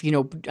expensive,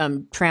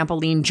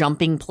 trampoline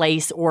jumping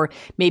place, or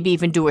maybe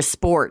even do a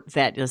sport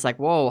that is like,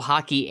 whoa,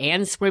 hockey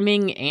and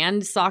swimming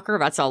and soccer.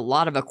 That's a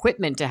lot of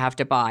equipment to have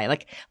to buy.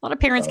 Like, a lot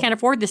of parents can't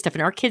afford this stuff,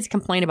 and our kids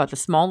complain about the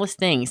smallest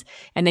things.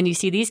 And then you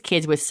see these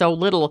kids with so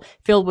little,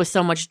 filled with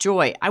so much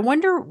joy. I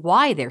wonder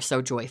why they're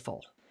so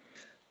joyful.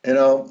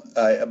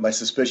 My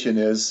suspicion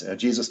is,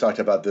 Jesus talked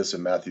about this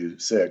in Matthew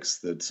 6,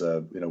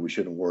 that, we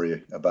shouldn't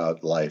worry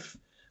about life,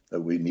 that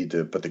we need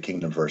to put the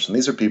kingdom first. And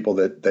these are people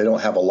that they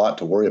don't have a lot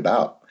to worry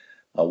about.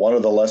 One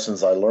of the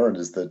lessons I learned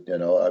is that,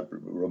 I'm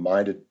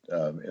reminded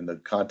in the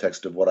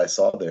context of what I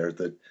saw there,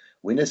 that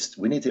we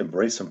need to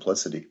embrace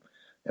simplicity.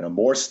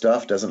 More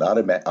stuff doesn't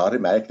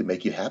automatically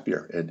make you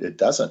happier. It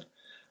doesn't.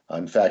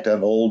 In fact,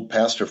 an old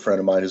pastor friend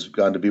of mine who's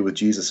gone to be with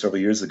Jesus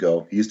several years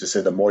ago, he used to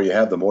say, the more you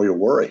have, the more you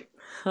worry.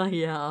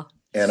 Yeah.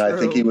 And true. I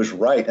think he was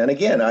right. And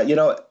again,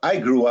 I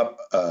grew up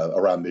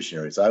around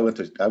missionaries. I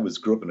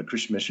grew up in a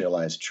Christian Missionary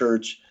Alliance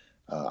church.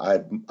 I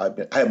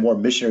have more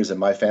missionaries in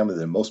my family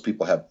than most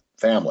people have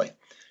family.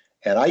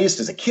 And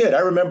as a kid,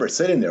 I remember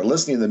sitting there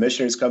listening to the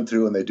missionaries come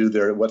through, and they do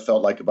what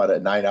felt like about a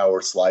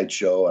 9-hour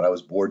slideshow, and I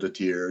was bored to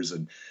tears.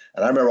 And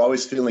I remember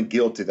always feeling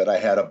guilty that I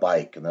had a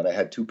bike, and that I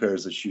had 2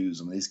 pairs of shoes,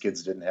 and these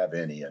kids didn't have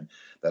any, and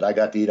that I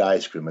got to eat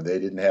ice cream, and they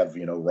didn't have,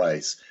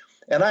 rice.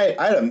 And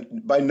I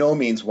don't by no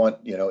means want,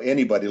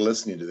 anybody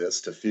listening to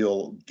this to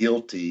feel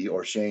guilty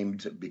or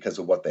shamed because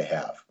of what they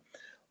have.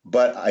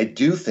 But I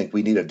do think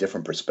we need a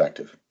different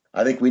perspective.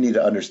 I think we need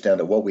to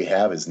understand that what we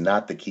have is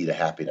not the key to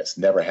happiness.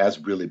 Never has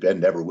really been,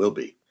 never will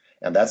be.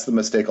 And that's the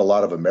mistake a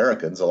lot of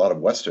Americans, a lot of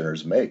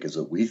Westerners make, is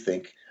that we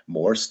think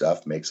more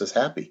stuff makes us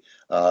happy.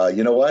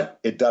 You know what?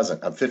 It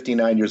doesn't. I'm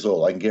 59 years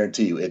old. I can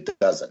guarantee you it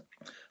doesn't.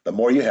 The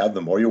more you have,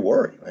 the more you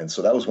worry. And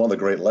so that was one of the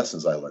great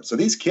lessons I learned. So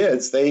these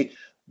kids, they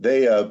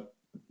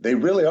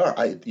really are.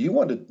 You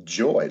wanted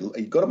joy.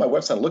 You go to my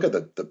website and look at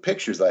the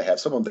pictures I have.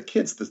 Some of the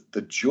kids,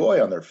 the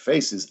joy on their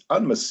face is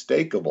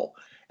unmistakable.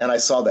 And I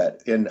saw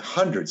that in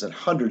hundreds and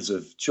hundreds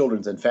of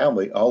children and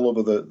family all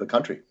over the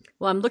country.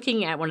 Well, I'm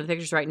looking at one of the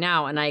pictures right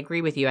now, and I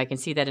agree with you. I can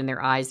see that in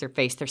their eyes, their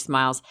face, their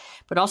smiles.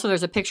 But also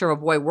there's a picture of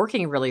a boy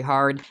working really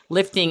hard,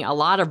 lifting a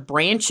lot of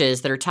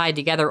branches that are tied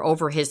together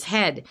over his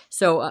head.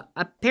 So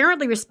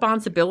apparently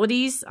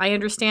responsibilities, I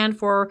understand,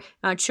 for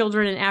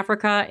children in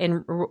Africa,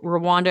 in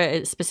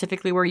Rwanda,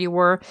 specifically where you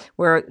were,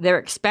 where they're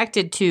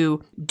expected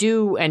to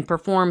do and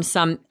perform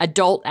some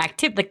adult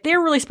activity. Like,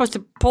 they're really supposed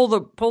to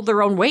pull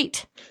their own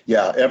weight.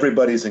 Yeah,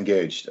 everybody's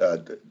engaged.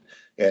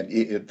 And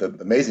the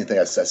amazing thing,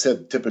 I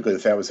said, typically the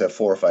families have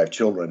 4 or 5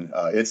 children.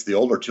 It's the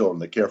older children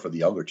that care for the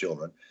younger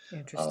children.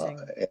 Interesting.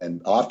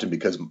 And often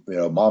because,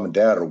 mom and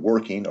dad are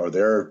working or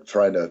they're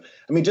trying to,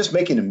 just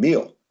making a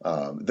meal.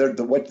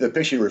 What the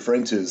picture you're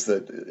referring to is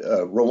that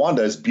Rwanda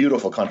is a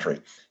beautiful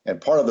country. And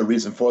part of the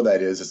reason for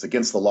that is it's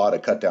against the law to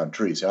cut down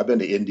trees. I've been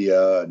to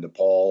India and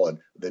Nepal, and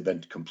they've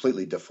been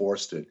completely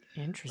deforested.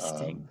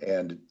 Interesting.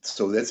 And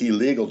so it's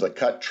illegal to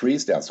cut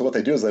trees down. So what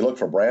they do is they look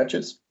for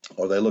branches,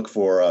 or they look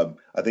for,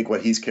 I think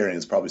what he's carrying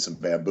is probably some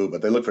bamboo,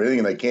 but they look for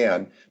anything they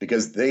can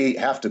because they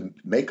have to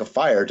make a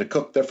fire to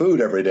cook their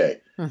food every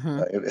day.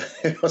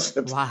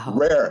 Wow.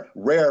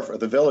 Rare for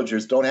the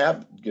villagers don't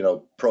have,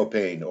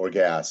 propane or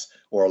gas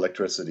or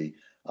electricity.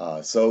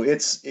 So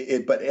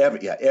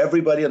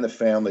everybody in the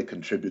family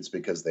contributes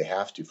because they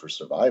have to for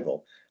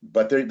survival,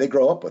 but they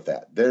grow up with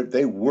that.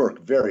 They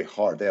work very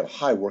hard. They have a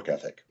high work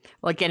ethic.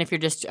 Well, again, if you're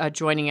just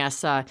joining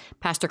us,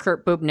 Pastor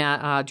Kurt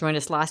Bubna joined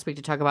us last week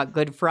to talk about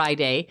Good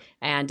Friday,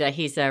 and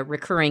he's a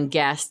recurring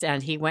guest,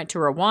 and he went to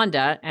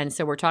Rwanda, and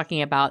so we're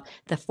talking about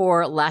the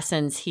 4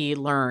 lessons he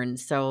learned.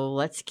 So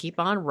let's keep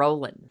on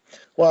rolling.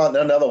 Well,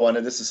 another one,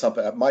 and this is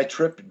something, my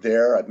trip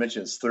there, I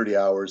mentioned it's 30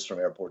 hours from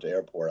airport to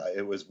airport.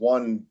 It was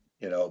one,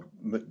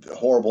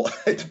 horrible.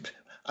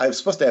 I was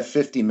supposed to have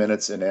 50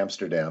 minutes in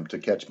Amsterdam to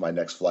catch my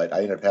next flight. I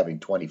ended up having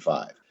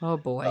 25. Oh,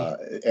 boy.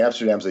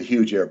 Amsterdam's a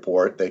huge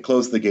airport. They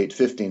close the gate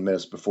 15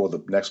 minutes before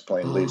the next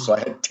plane leaves. So I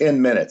had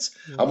 10 minutes.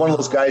 I'm one of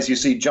those guys you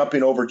see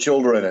jumping over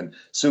children and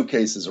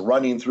suitcases,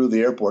 running through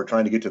the airport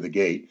trying to get to the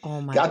gate.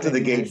 Oh, my Got to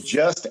the gate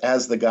just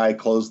as the guy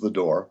closed the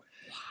door.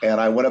 And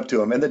I went up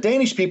to him. And the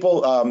Danish people,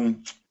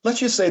 let's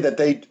just say that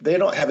they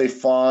don't have a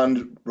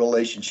fond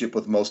relationship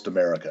with most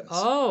Americans.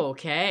 Oh,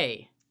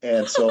 okay.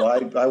 And so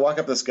I walk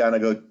up to this guy and I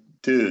go,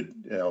 dude,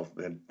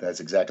 and that's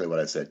exactly what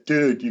I said.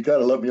 Dude, you got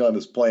to let me on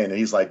this plane. And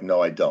he's like,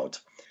 no, I don't.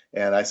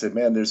 And I said,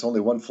 man, there's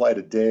only one flight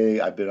a day.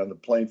 I've been on the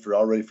plane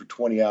already for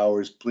 20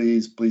 hours.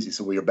 Please. He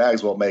said, well, your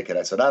bags won't make it.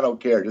 I said, I don't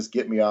care. Just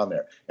get me on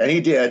there. And he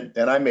did.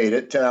 And I made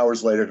it 10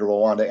 hours later to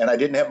Rwanda. And I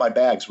didn't have my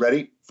bags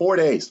ready. 4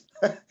 days.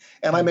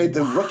 And I made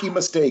the rookie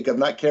mistake of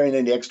not carrying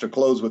any extra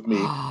clothes with me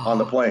on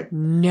the plane.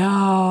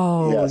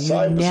 No,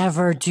 you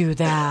never do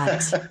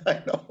that.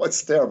 I know,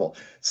 it's terrible.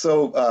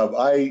 So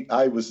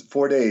I was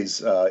 4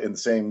 days in the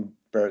same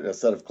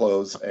set of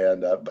clothes,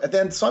 and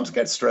then some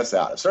get stressed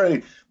out.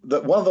 Certainly,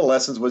 one of the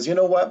lessons was, you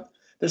know what?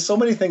 There's so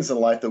many things in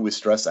life that we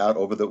stress out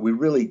over that we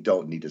really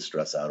don't need to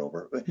stress out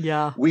over.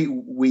 Yeah. We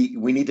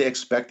need to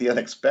expect the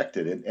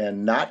unexpected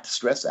and not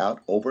stress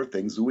out over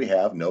things that we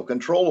have no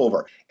control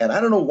over. And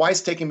I don't know why it's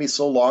taking me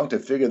so long to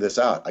figure this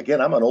out. Again,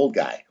 I'm an old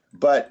guy,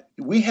 but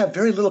we have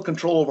very little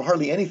control over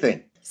hardly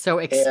anything. So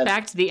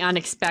expect the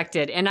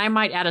unexpected. And I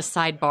might add a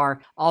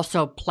sidebar,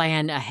 also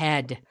plan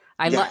ahead.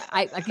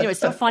 It's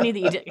so funny that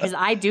you did, because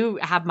I do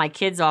have my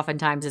kids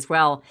oftentimes as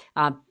well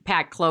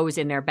pack clothes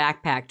in their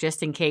backpack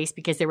just in case,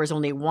 because there was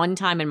only one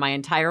time in my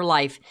entire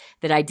life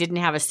that I didn't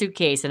have a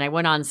suitcase, and I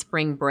went on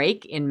spring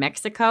break in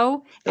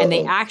Mexico, and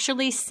they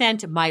actually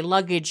sent my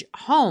luggage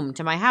home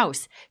to my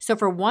house. So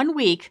for 1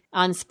 week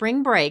on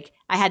spring break,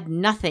 I had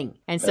nothing.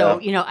 And so,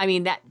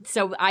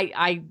 so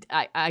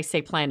I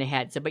say plan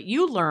ahead. So, but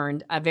you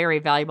learned a very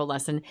valuable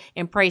lesson,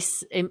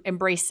 embrace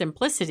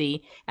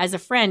simplicity as a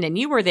friend, and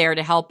you were there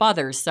to help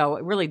others. So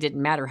it really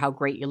didn't matter how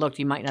great you looked.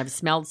 You might not have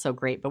smelled so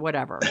great, but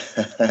whatever.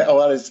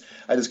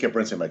 I just kept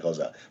rinsing my clothes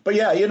out. But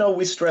yeah,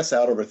 we stress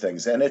out over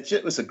things. And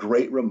it was a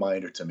great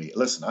reminder to me.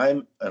 Listen,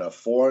 I'm in a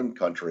foreign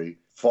country,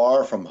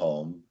 far from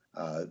home.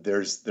 There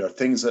are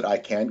things that I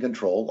can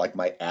control, like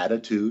my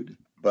attitude,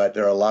 but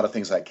there are a lot of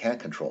things I can't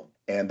control.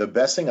 And the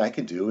best thing I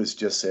can do is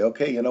just say,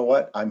 okay, you know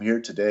what? I'm here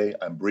today.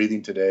 I'm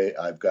breathing today.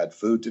 I've got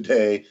food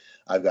today.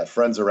 I've got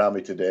friends around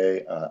me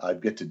today. I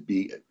get to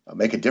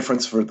make a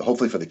difference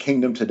hopefully for the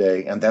kingdom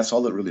today. And that's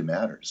all that really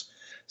matters.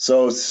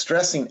 So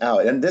stressing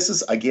out, and this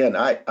is, again,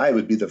 I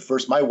would be the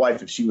first. My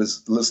wife, if she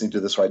was listening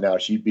to this right now,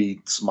 she'd be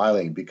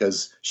smiling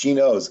because she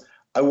knows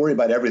I worry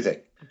about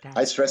everything.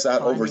 I stress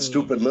out over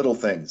stupid little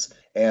things.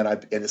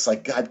 And it's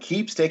like God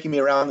keeps taking me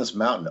around this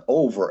mountain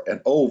over and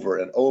over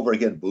and over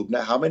again.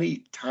 Bubna, how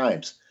many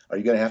times are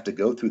you going to have to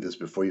go through this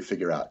before you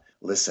figure out,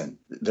 listen,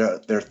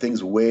 there are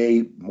things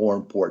way more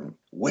important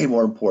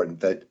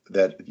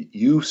that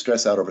you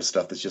stress out over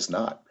stuff that's just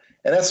not.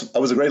 And that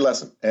was a great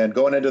lesson. And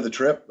going into the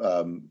trip,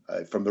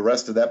 from the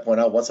rest of that point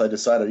out, once I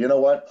decided, you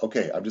know what?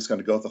 Okay, I'm just going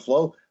to go with the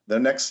flow. The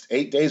next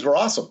 8 days were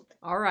awesome.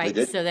 All right.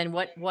 So then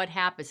what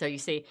happened? So you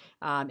say,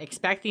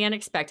 expect the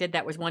unexpected.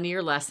 That was one of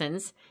your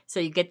lessons.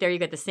 So you get there, you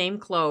get the same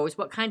clothes.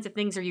 What kinds of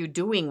things are you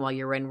doing while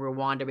you're in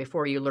Rwanda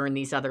before you learn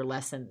these other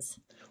lessons?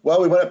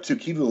 Well, we went up to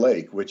Kivu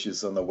Lake, which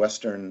is on the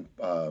western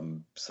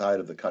side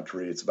of the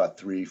country. It's about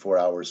 3-4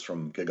 hours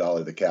from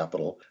Kigali, the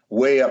capital.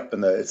 Way up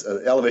in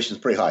the elevation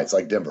is pretty high. It's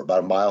like Denver,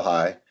 about a mile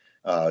high.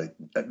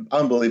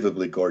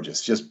 Unbelievably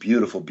gorgeous, just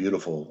beautiful,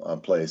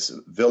 beautiful place.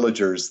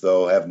 Villagers,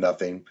 though, have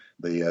nothing.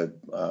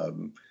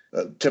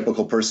 a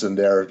typical person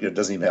there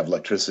doesn't even have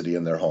electricity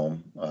in their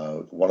home.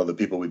 One of the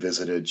people we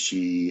visited,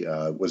 she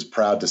was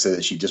proud to say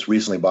that she just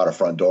recently bought a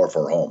front door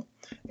for her home.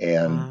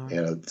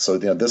 And so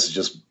this is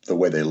just the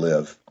way they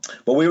live.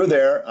 But we were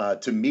there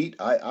to meet.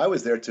 I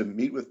was there to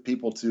meet with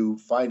people to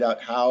find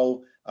out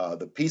how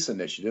the Peace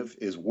Initiative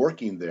is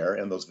working there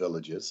in those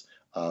villages.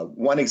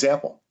 One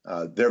example,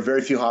 there are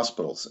very few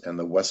hospitals in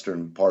the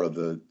western part of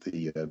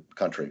the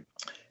country.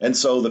 And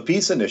so the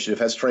Peace Initiative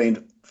has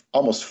trained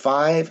almost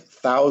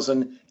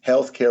 5,000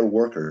 healthcare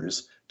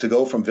workers to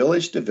go from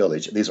village to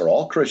village. These are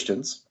all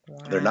Christians. Wow.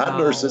 They're not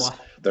nurses.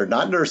 They're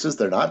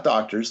not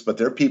doctors, but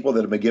they're people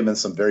that have been given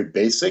some very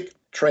basic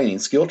training,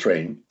 skill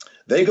training.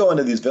 They go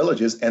into these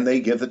villages and they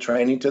give the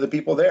training to the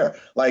people there.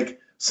 Like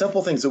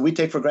simple things that we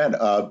take for granted.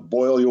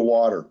 Boil your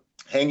water,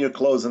 hang your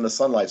clothes in the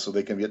sunlight so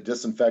they can get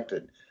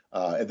disinfected.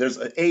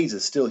 AIDS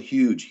is still a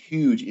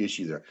huge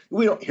issue there.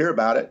 We don't hear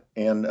about it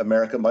in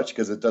America much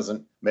because it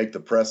doesn't make the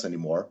press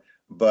anymore.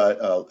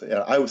 But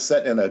I was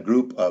set in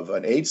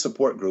an AIDS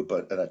support group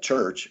in a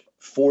church,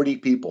 40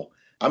 people.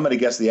 I'm going to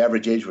guess the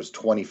average age was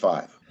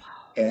 25.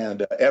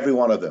 And every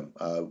one of them,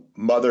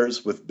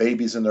 mothers with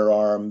babies in their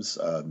arms,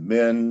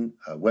 men,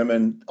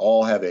 women,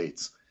 all have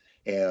AIDS.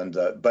 And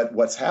but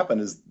what's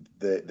happened is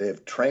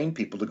they've trained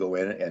people to go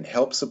in and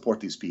help support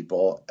these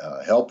people,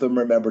 help them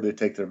remember to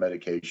take their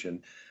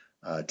medication,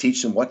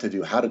 teach them what to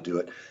do, how to do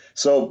it.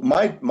 So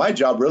my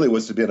job really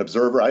was to be an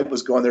observer. I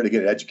was going there to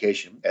get an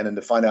education and then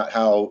to find out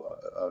how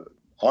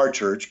our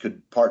church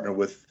could partner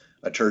with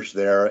a church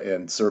there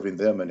and serving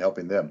them and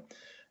helping them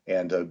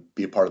and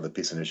be a part of the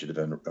Peace Initiative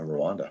in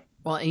Rwanda.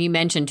 Well, and you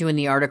mentioned too in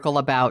the article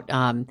about,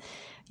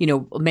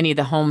 many of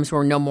the homes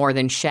were no more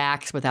than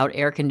shacks without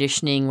air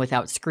conditioning,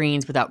 without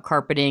screens, without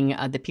carpeting.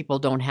 The people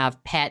don't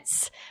have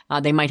pets.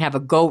 They might have a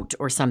goat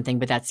or something,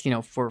 but that's,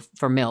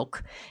 for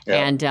milk.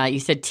 Yeah. And you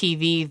said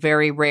TV,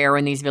 very rare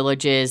in these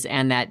villages,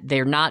 and that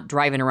they're not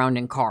driving around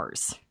in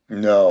cars.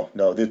 No,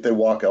 they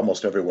walk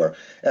almost everywhere.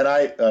 And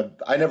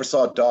I never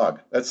saw a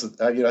dog. That's,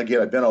 again,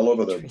 I've been all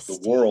over the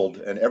world,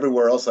 and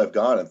everywhere else I've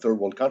gone in third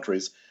world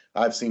countries,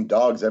 I've seen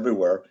dogs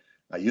everywhere.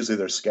 Usually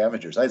they're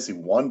scavengers. I did see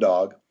one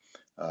dog.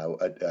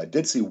 I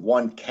did see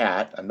one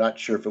cat. I'm not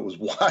sure if it was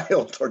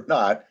wild or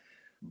not,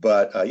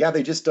 but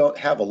they just don't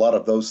have a lot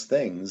of those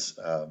things.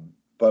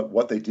 But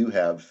what they do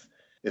have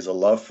is a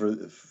love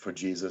for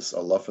Jesus,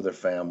 a love for their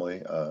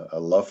family, a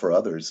love for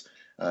others.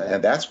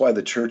 And that's why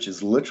the church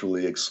is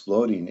literally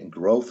exploding in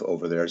growth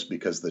over there, is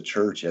because the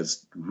church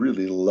has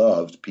really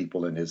loved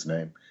people in his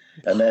name.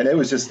 And then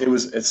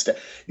it's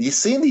you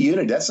see the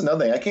unity. That's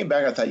another thing. I came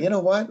back and I thought, you know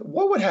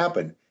what would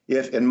happen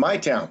if in my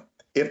town,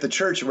 if the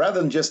church, rather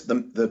than just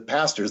the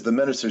pastors, the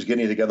ministers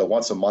getting together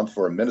once a month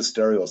for a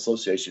ministerial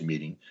association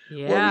meeting,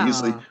 where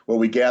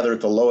we gather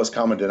at the lowest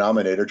common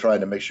denominator, trying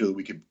to make sure that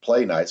we could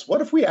play nice.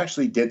 What if we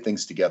actually did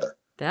things together?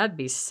 That'd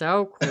be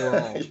so cool.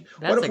 That's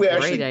what if we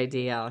great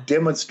idea.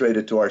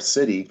 Demonstrated to our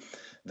city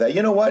that,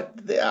 you know what,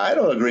 I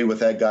don't agree with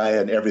that guy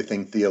and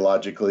everything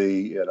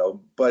theologically,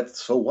 but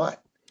so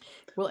what?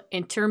 Well,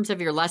 in terms of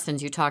your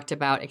lessons, you talked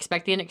about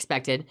expect the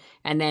unexpected,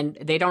 and then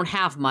they don't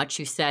have much.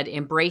 You said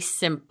embrace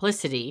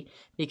simplicity,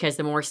 because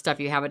the more stuff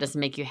you have, it doesn't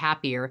make you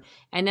happier.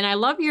 And then I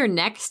love your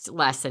next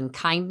lesson,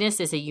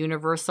 kindness is a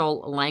universal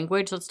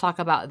language. Let's talk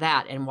about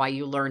that and why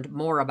you learned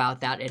more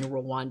about that in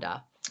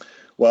Rwanda.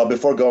 Well,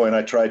 before going,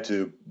 I tried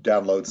to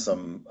download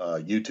some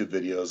YouTube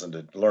videos and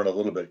to learn a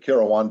little bit.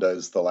 Kinyarwanda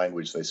is the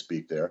language they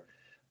speak there.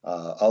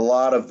 A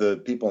lot of the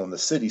people in the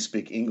city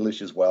speak English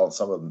as well, and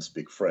some of them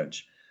speak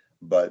French.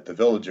 But the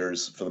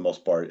villagers, for the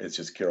most part, it's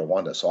just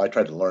Kinyarwanda. So I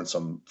tried to learn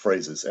some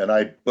phrases, and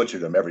I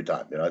butchered them every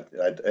time.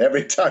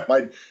 Every time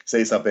I'd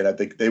say something, I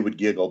think they would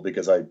giggle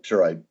because I'm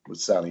sure I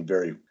was sounding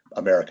very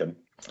American.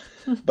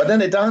 But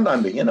then it dawned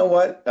on me, you know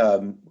what?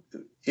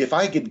 If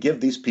I could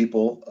give these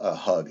people a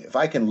hug, if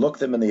I can look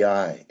them in the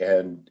eye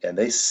and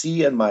they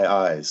see in my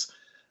eyes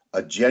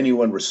a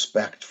genuine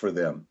respect for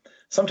them.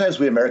 Sometimes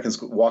we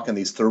Americans walk in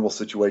these terrible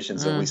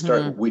situations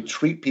and we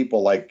treat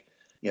people like,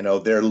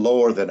 they're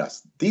lower than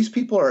us. These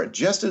people are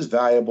just as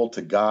valuable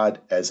to God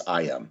as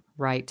I am.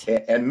 Right.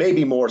 And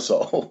maybe more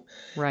so.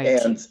 Right.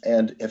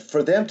 And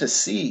for them to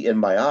see in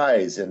my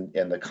eyes and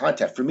the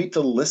contact, for me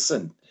to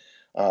listen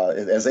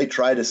as they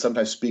try to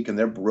sometimes speak in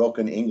their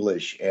broken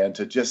English and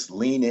to just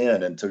lean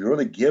in and to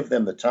really give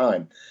them the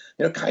time.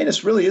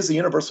 Kindness really is the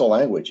universal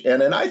language.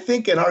 And I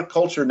think in our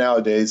culture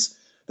nowadays,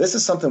 this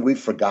is something we've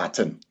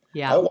forgotten.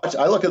 Yeah.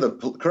 I look at the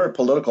current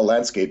political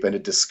landscape and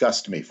it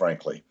disgusts me,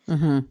 frankly.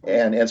 Mm-hmm.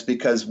 And it's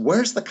because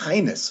where's the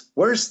kindness?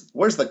 Where's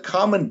the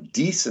common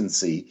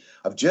decency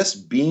of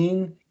just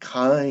being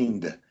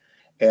kind?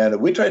 And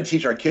we try to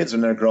teach our kids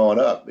when they're growing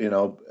up,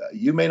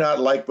 you may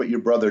not like what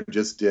your brother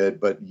just did,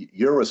 but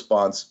your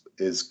response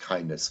is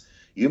kindness.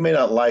 You may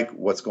not like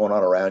what's going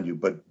on around you,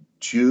 but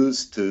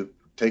choose to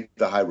take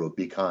the high road,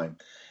 be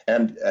kind.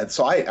 And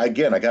so I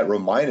got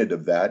reminded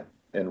of that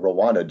in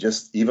Rwanda,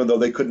 just even though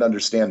they couldn't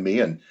understand me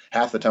and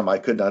half the time I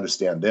couldn't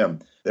understand them,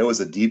 there was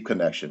a deep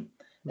connection.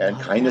 And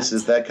kindness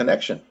is that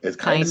connection.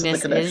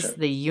 Kindness is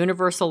the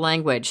universal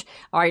language.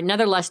 All right,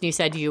 another lesson you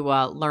said you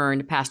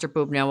learned, Pastor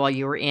Bubna, while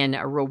you were in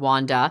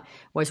Rwanda,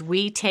 was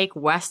we as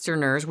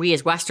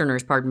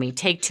Westerners,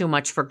 take too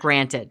much for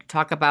granted.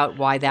 Talk about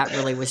why that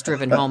really was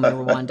driven home in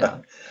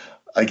Rwanda.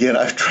 Again,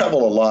 I've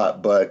traveled a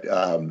lot, but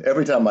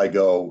every time I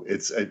go,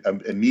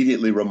 I'm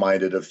immediately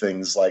reminded of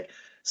things like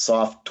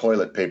soft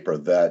toilet paper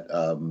that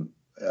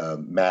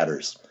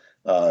matters,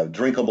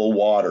 drinkable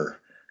water.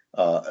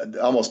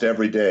 Almost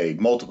every day,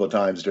 multiple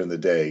times during the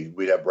day,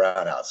 we'd have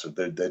brownouts, or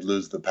they'd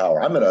lose the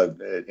power. I'm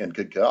in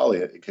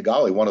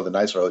Kigali, one of the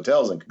nicer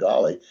hotels in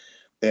Kigali,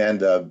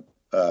 and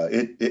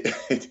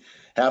it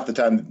half the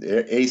time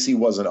the AC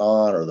wasn't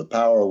on or the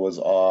power was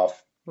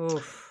off.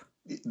 Oof.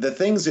 The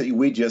things that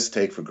we just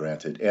take for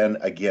granted. And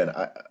again,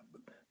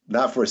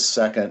 not for a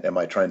second am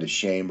I trying to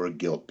shame or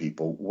guilt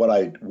people. What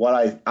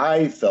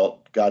I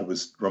felt God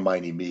was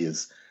reminding me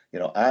is,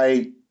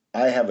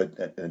 I have an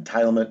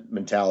entitlement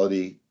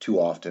mentality too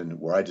often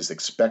where I just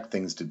expect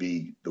things to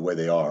be the way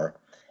they are,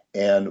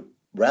 and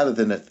rather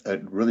than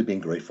really being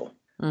grateful.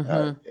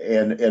 And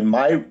in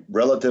my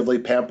relatively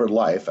pampered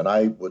life, and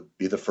I would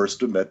be the first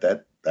to admit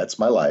that that's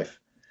my life,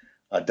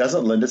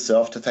 doesn't lend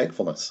itself to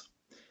thankfulness.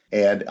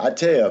 And I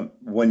tell you,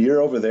 when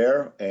you're over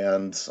there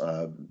and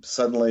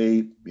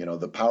suddenly,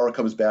 the power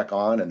comes back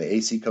on and the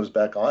AC comes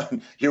back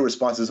on, your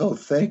response is, "Oh,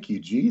 thank you,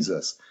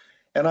 Jesus."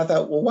 And I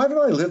thought, well, why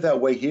don't I live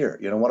that way here?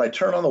 When I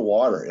turn on the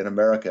water in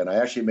America and I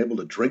actually am able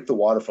to drink the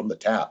water from the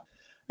tap,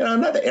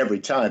 not every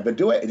time, but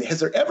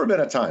has there ever been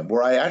a time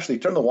where I actually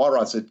turned the water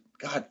on and said,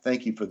 "God,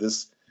 thank you for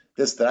this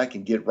that I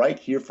can get right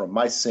here from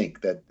my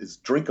sink that is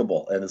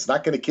drinkable and it's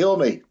not going to kill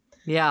me."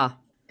 Yeah.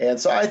 And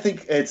so I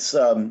think it's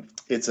a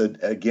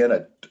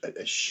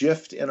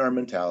shift in our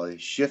mentality,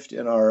 shift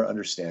in our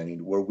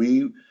understanding, where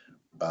we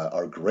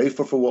are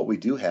grateful for what we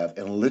do have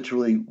and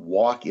literally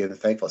walk in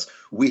thankfulness.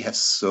 We have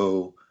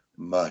so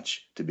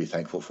much to be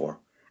thankful for.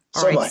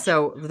 All right,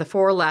 so the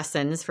 4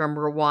 lessons from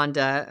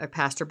Rwanda,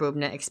 Pastor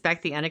Bubna: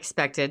 expect the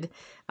unexpected,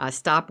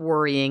 stop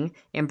worrying,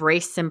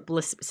 embrace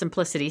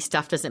simplicity,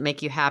 stuff doesn't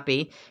make you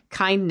happy,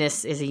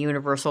 kindness is a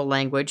universal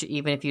language,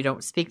 even if you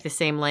don't speak the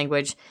same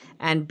language,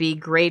 and be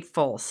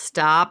grateful.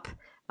 Stop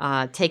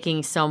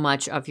taking so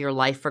much of your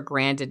life for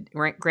granted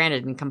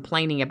and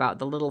complaining about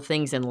the little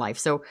things in life.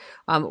 So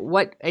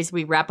as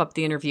we wrap up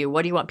the interview,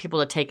 what do you want people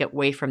to take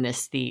away from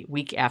this the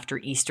week after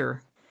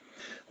Easter?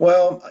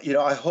 Well,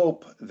 I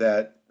hope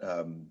that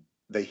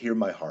they hear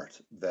my heart,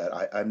 that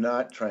I'm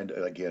not trying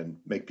to, again,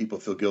 make people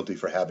feel guilty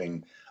for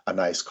having a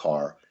nice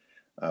car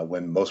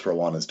when most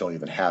Rwandans don't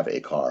even have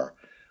a car.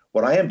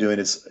 What I am doing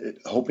is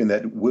hoping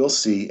that we'll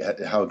see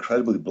how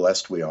incredibly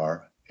blessed we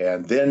are,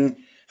 and then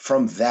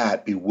from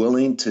that be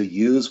willing to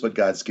use what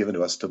God's given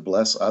to us to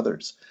bless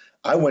others.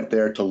 I went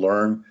there to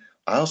learn.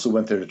 I also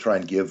went there to try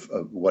and give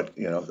a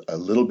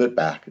little bit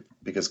back,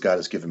 because God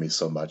has given me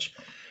so much.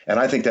 And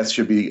I think that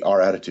should be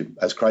our attitude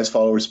as Christ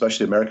followers,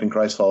 especially American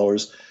Christ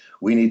followers.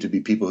 We need to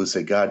be people who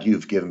say, "God,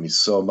 you've given me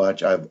so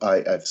much. I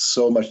have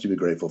so much to be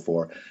grateful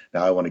for.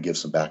 Now I want to give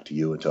some back to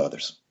you and to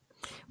others."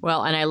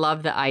 Well, and I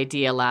love the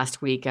idea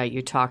last week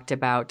you talked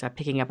about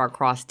picking up our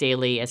cross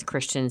daily as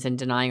Christians and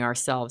denying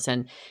ourselves,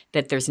 and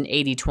that there's an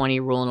 80-20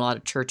 rule in a lot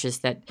of churches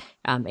that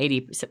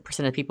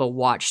 80% of people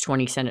watch,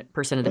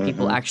 20% of the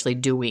people actually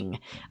doing.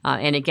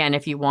 And again,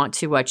 if you want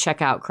to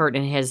check out Kurt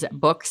and his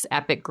books,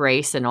 Epic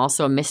Grace, and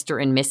also Mr.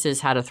 and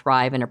Mrs. How to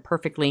Thrive in a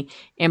Perfectly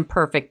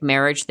Imperfect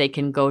Marriage, they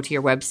can go to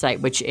your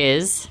website, which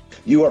is?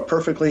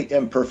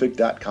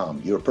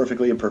 YouArePerfectlyImperfect.com.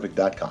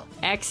 YouArePerfectlyImperfect.com.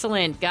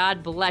 Excellent.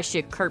 God bless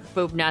you, Kurt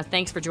Bubna.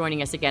 Thanks for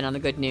joining us again on The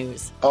Good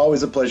News.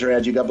 Always a pleasure,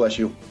 Angie. God bless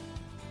you.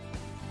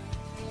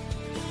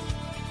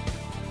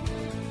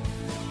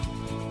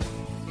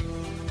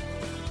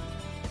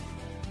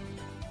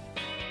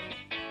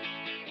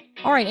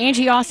 All right,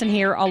 Angie Austin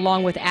here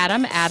along with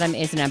Adam. Adam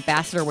is an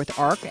ambassador with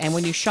ARC, and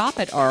when you shop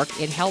at ARC,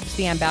 it helps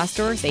the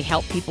ambassadors. They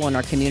help people in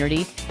our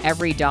community.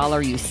 Every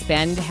dollar you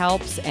spend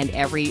helps, and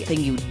everything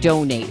you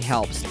donate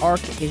helps.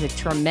 ARC is a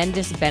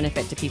tremendous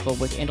benefit to people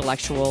with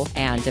intellectual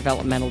and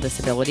developmental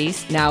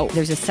disabilities. Now,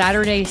 there's a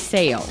Saturday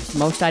sale.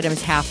 Most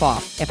items half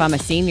off. If I'm a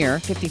senior,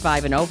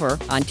 55 and over,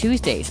 on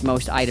Tuesdays,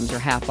 most items are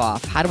half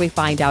off. How do we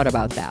find out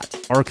about that?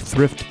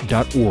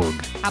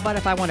 ArcThrift.org. How about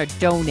if I want to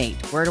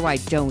donate? Where do I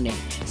donate?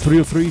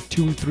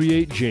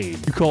 303-238-JANE.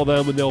 You call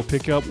them and they'll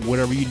pick up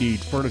whatever you need.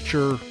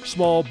 Furniture,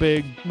 small,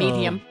 big.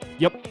 Medium.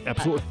 Yep,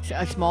 absolutely.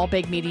 A small,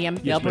 big, medium.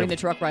 Yes, They'll bring ma'am. the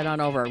truck right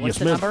on over. What's yes,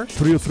 the ma'am. number?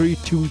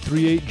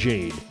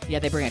 303-238-JANE. Yeah,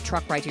 they bring a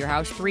truck right to your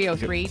house.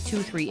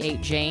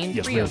 303-238-JANE.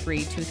 Yes, ma'am.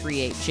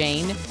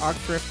 303-238-JANE.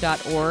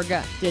 ArcThrift.org.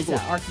 Does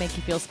ARC make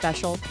you feel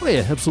special? Oh,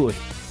 yeah, absolutely.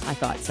 I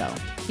thought so.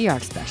 You are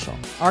special.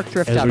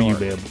 ArcThrift.org. As are you,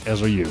 ma'am.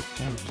 As are you.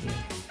 Thank you.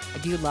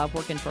 Do you love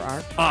working for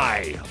ARC?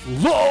 I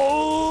love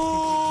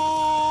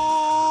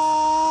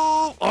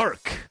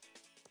ARC.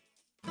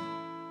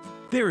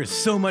 There is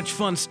so much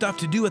fun stuff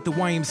to do at the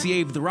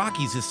YMCA of the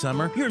Rockies this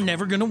summer, you're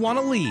never going to want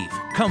to leave.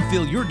 Come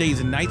fill your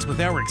days and nights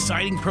with our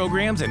exciting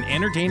programs and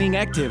entertaining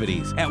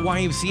activities. At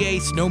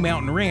YMCA Snow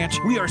Mountain Ranch,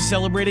 we are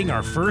celebrating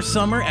our first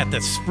summer at the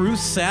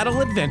Spruce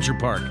Saddle Adventure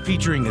Park,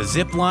 featuring a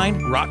zip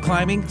line, rock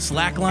climbing,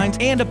 slack lines,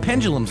 and a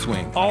pendulum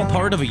swing, all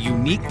part of a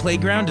unique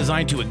playground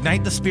designed to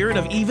ignite the spirit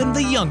of even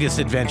the youngest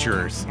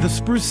adventurers. The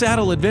Spruce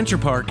Saddle Adventure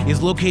Park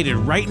is located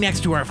right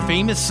next to our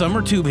famous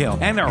summer tube hill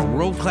and our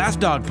world-class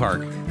dog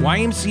park.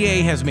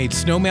 YMCA has made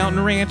Snow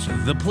Mountain Ranch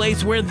the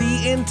place where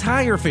the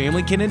entire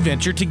family can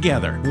adventure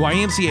together.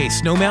 YMCA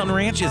Snow Mountain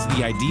Ranch is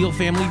the ideal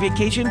family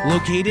vacation,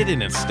 located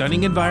in a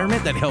stunning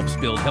environment that helps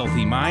build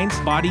healthy minds,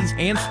 bodies,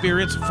 and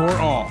spirits for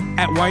all.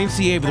 At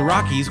YMCA of the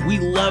Rockies, we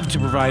love to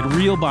provide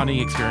real bonding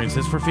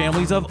experiences for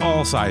families of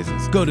all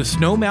sizes. Go to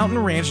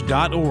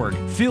snowmountainranch.org.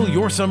 Fill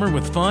your summer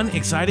with fun,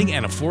 exciting,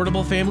 and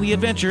affordable family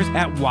adventures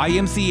at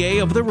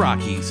YMCA of the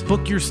Rockies.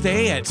 Book your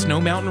stay at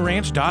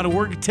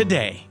snowmountainranch.org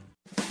today.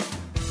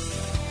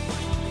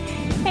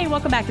 Hey,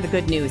 welcome back to The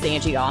Good News.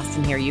 Angie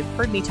Austin here. You've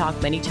heard me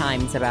talk many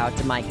times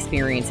about my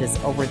experiences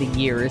over the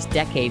years,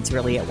 decades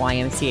really, at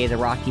YMCA the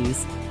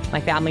Rockies.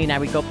 My family and I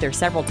would go up there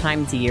several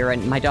times a year,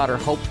 and my daughter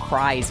Hope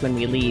cries when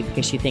we leave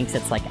because she thinks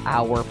it's like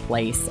our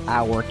place,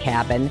 our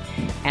cabin.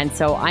 And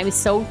so I'm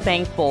so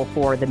thankful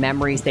for the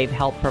memories they've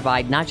helped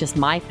provide, not just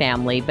my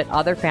family, but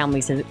other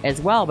families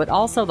as well, but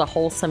also the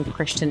wholesome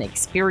Christian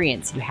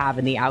experience you have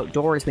in the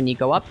outdoors when you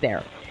go up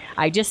there.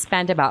 I just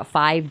spent about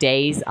 5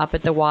 days up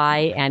at the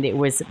Y, and it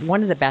was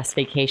one of the best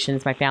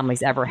vacations my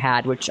family's ever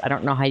had, which I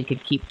don't know how you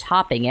could keep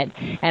topping it.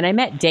 And I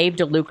met Dave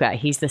DeLuca.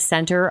 He's the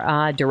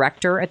center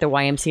director at the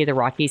YMCA of the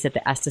Rockies at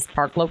the Estes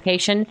Park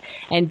location.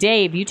 And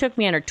Dave, you took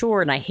me on a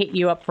tour, and I hit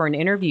you up for an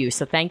interview,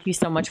 so thank you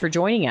so much for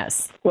joining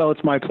us. Well,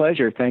 it's my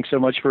pleasure. Thanks so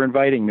much for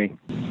inviting me.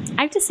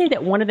 I have to say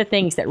that one of the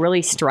things that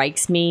really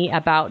strikes me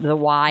about the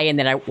Y, and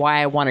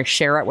why I want to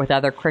share it with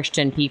other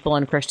Christian people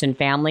and Christian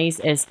families,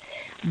 is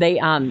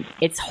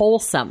it's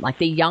wholesome. Like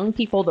the young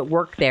people that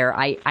work there,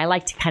 I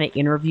like to kind of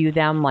interview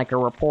them like a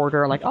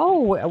reporter, like,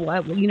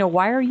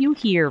 why are you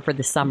here for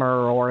the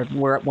summer or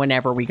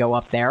whenever we go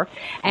up there?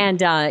 And,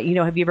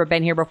 have you ever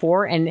been here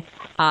before? And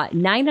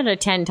 9 out of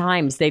 10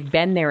 times they've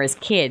been there as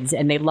kids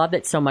and they love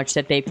it so much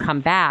that they've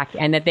come back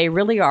and that they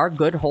really are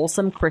good,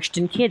 wholesome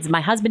Christian kids.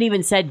 My husband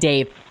even said,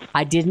 Dave,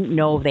 I didn't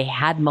know they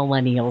had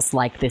millennials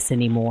like this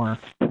anymore.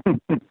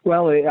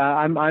 Well,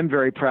 I'm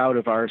very proud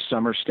of our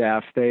summer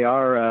staff. They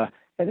are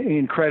an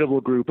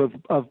incredible group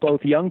of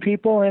both young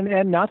people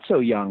and not so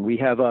young. We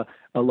have a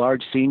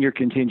large senior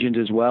contingent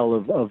as well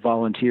of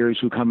volunteers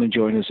who come and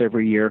join us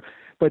every year.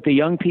 But the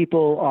young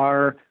people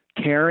are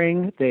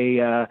caring. They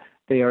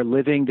are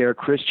living their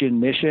Christian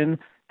mission.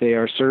 They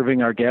are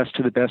serving our guests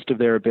to the best of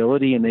their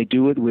ability, and they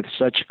do it with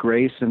such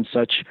grace and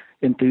such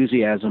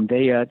enthusiasm.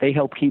 They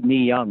help keep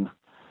me young.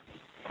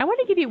 I want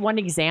to give you one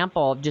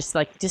example of just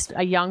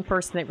a young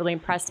person that really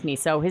impressed me.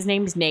 So his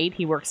name's Nate.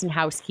 He works in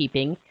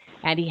housekeeping.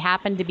 And he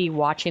happened to be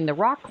watching the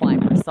rock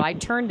climbers. So I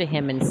turned to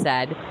him and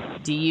said,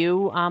 do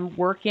you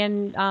work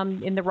in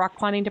the rock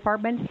climbing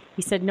department?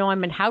 He said, no,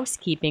 I'm in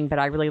housekeeping, but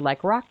I really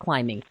like rock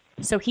climbing.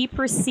 So he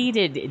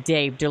proceeded,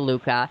 Dave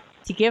DeLuca,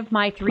 to give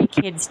my 3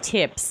 kids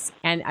tips.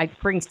 And it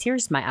brings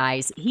tears to my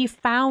eyes. He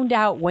found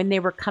out when they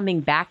were coming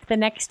back the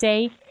next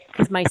day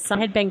because my son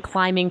had been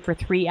climbing for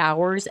 3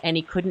 hours and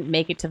he couldn't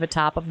make it to the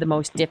top of the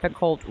most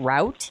difficult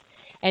route.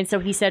 And so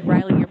he said,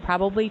 Riley, you're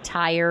probably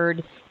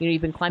tired.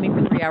 You've been climbing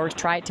for 3 hours.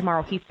 Try it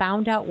tomorrow. He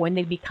found out when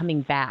they'd be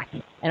coming back.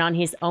 And on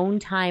his own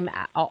time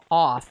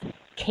off,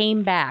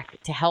 came back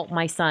to help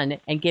my son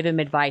and give him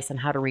advice on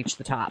how to reach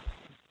the top.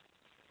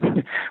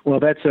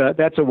 Well, that's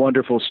a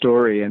wonderful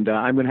story. And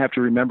I'm going to have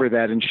to remember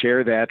that and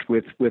share that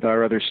with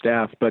our other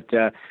staff. But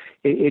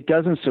it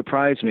doesn't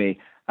surprise me.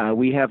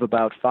 We have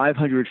about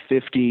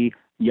 550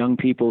 young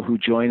people who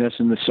join us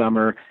in the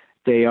summer.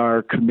 They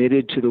are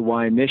committed to the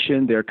Y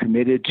mission. They're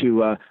committed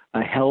to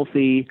a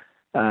healthy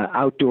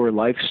outdoor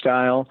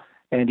lifestyle.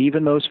 And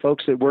even those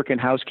folks that work in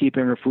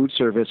housekeeping or food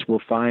service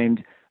will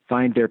find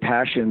their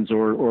passions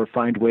or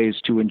find ways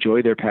to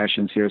enjoy their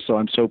passions here. So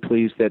I'm so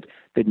pleased that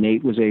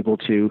Nate was able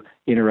to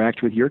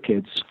interact with your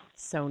kids.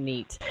 So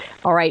neat.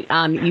 All right.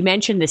 You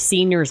mentioned the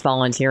seniors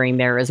volunteering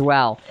there as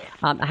well.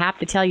 I have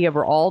to tell you,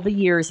 over all the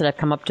years that I've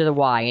come up to the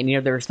Y,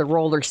 and there's the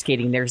roller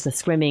skating, there's the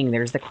swimming,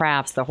 there's the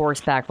crafts, the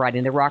horseback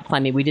riding, the rock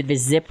climbing. We did the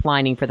zip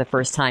lining for the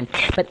first time.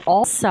 But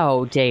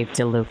also, Dave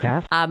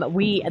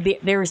DeLuca,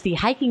 there's the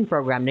hiking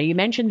program. Now, you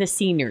mentioned the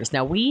seniors.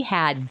 Now, we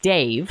had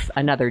Dave,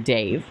 another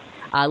Dave,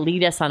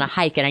 lead us on a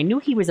hike, and I knew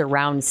he was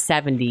around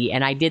 70,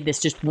 and I did this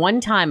just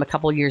one time a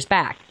couple of years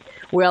back.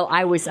 Well,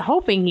 I was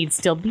hoping he'd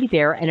still be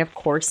there, and of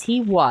course he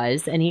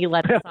was, and he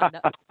let us on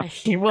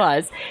He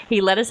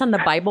let us on the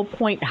Bible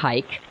Point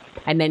hike,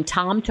 and then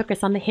Tom took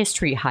us on the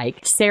history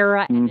hike.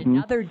 Sarah and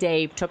another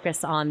Dave took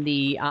us on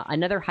the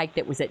another hike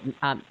that was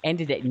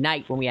ended at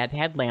night when we had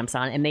headlamps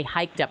on, and they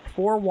hiked up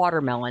 4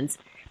 watermelons.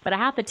 But I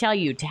have to tell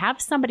you, to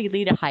have somebody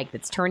lead a hike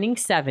that's turning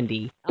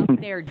 70 up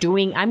there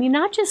doing, I mean,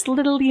 not just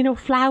little,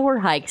 flower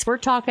hikes. We're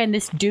talking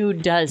this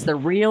dude does the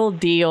real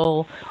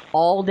deal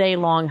all day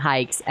long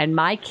hikes. And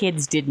my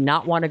kids did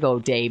not want to go,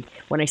 Dave.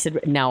 When I said,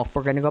 now, if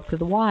we're going to go up to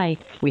the Y,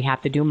 we have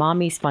to do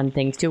mommy's fun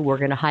things too. We're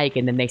going to hike.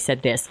 And then they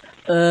said this,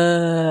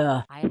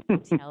 I have to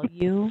tell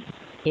you,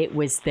 it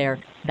was the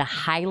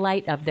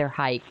highlight of their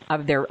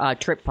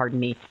trip,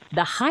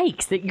 The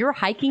hikes, that your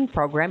hiking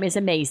program is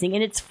amazing,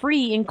 and it's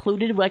free,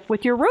 included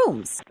with your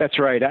rooms. That's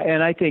right,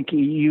 and I think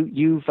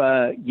you've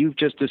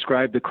just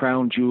described the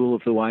crown jewel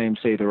of the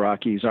YMCA of the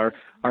Rockies. Our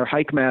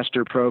Hike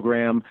Master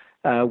program,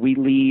 we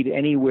lead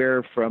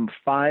anywhere from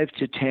 5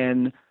 to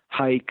 10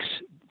 hikes,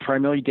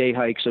 primarily day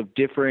hikes of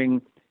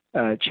differing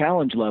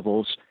challenge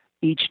levels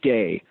each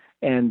day,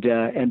 and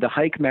the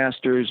Hike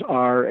Masters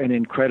are an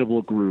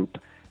incredible group.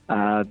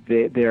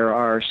 There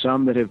are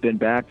some that have been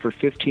back for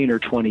 15 or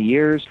 20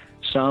 years.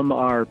 Some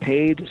are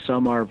paid,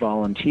 some are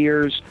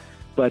volunteers,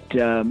 but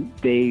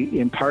they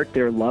impart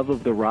their love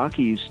of the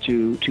Rockies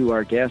to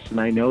our guests,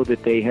 and I know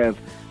that they have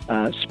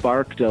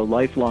sparked a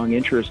lifelong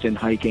interest in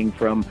hiking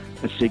from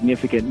a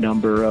significant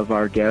number of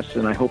our guests,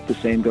 and I hope the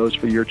same goes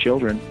for your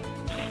children.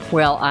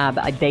 Well,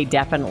 they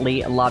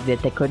definitely loved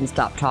it. They couldn't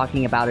stop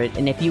talking about it.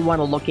 And if you want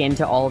to look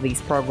into all of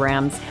these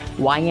programs,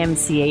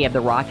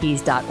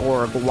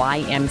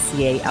 ymcaoftherockies.org,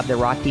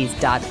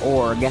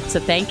 ymcaoftherockies.org. So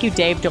thank you,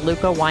 Dave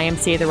DeLuca,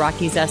 YMCA of the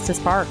Rockies, Estes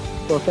Park.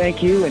 Well,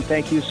 thank you, and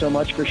thank you so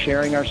much for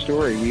sharing our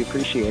story. We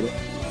appreciate it.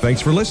 Thanks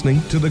for listening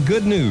to The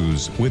Good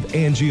News with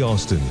Angie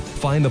Austin.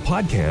 Find the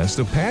podcast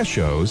of past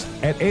shows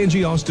at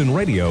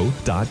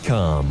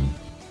angieaustinradio.com.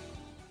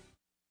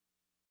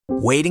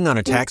 Waiting on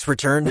a tax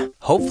return?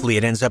 Hopefully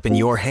it ends up in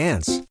your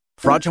hands.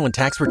 Fraudulent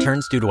tax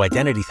returns due to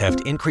identity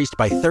theft increased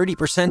by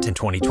 30% in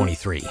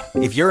 2023.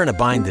 If you're in a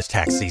bind this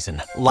tax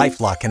season,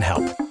 LifeLock can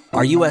help.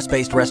 Our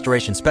U.S.-based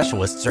restoration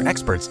specialists are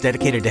experts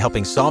dedicated to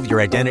helping solve your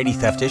identity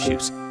theft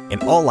issues.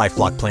 And all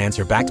LifeLock plans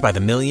are backed by the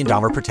 $1 Million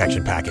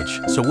Protection Package.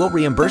 So we'll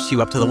reimburse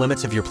you up to the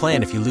limits of your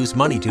plan if you lose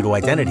money due to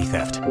identity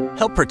theft.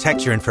 Help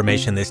protect your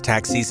information this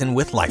tax season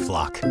with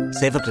LifeLock.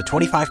 Save up to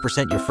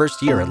 25% your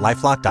first year at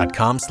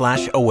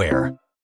LifeLock.com/aware.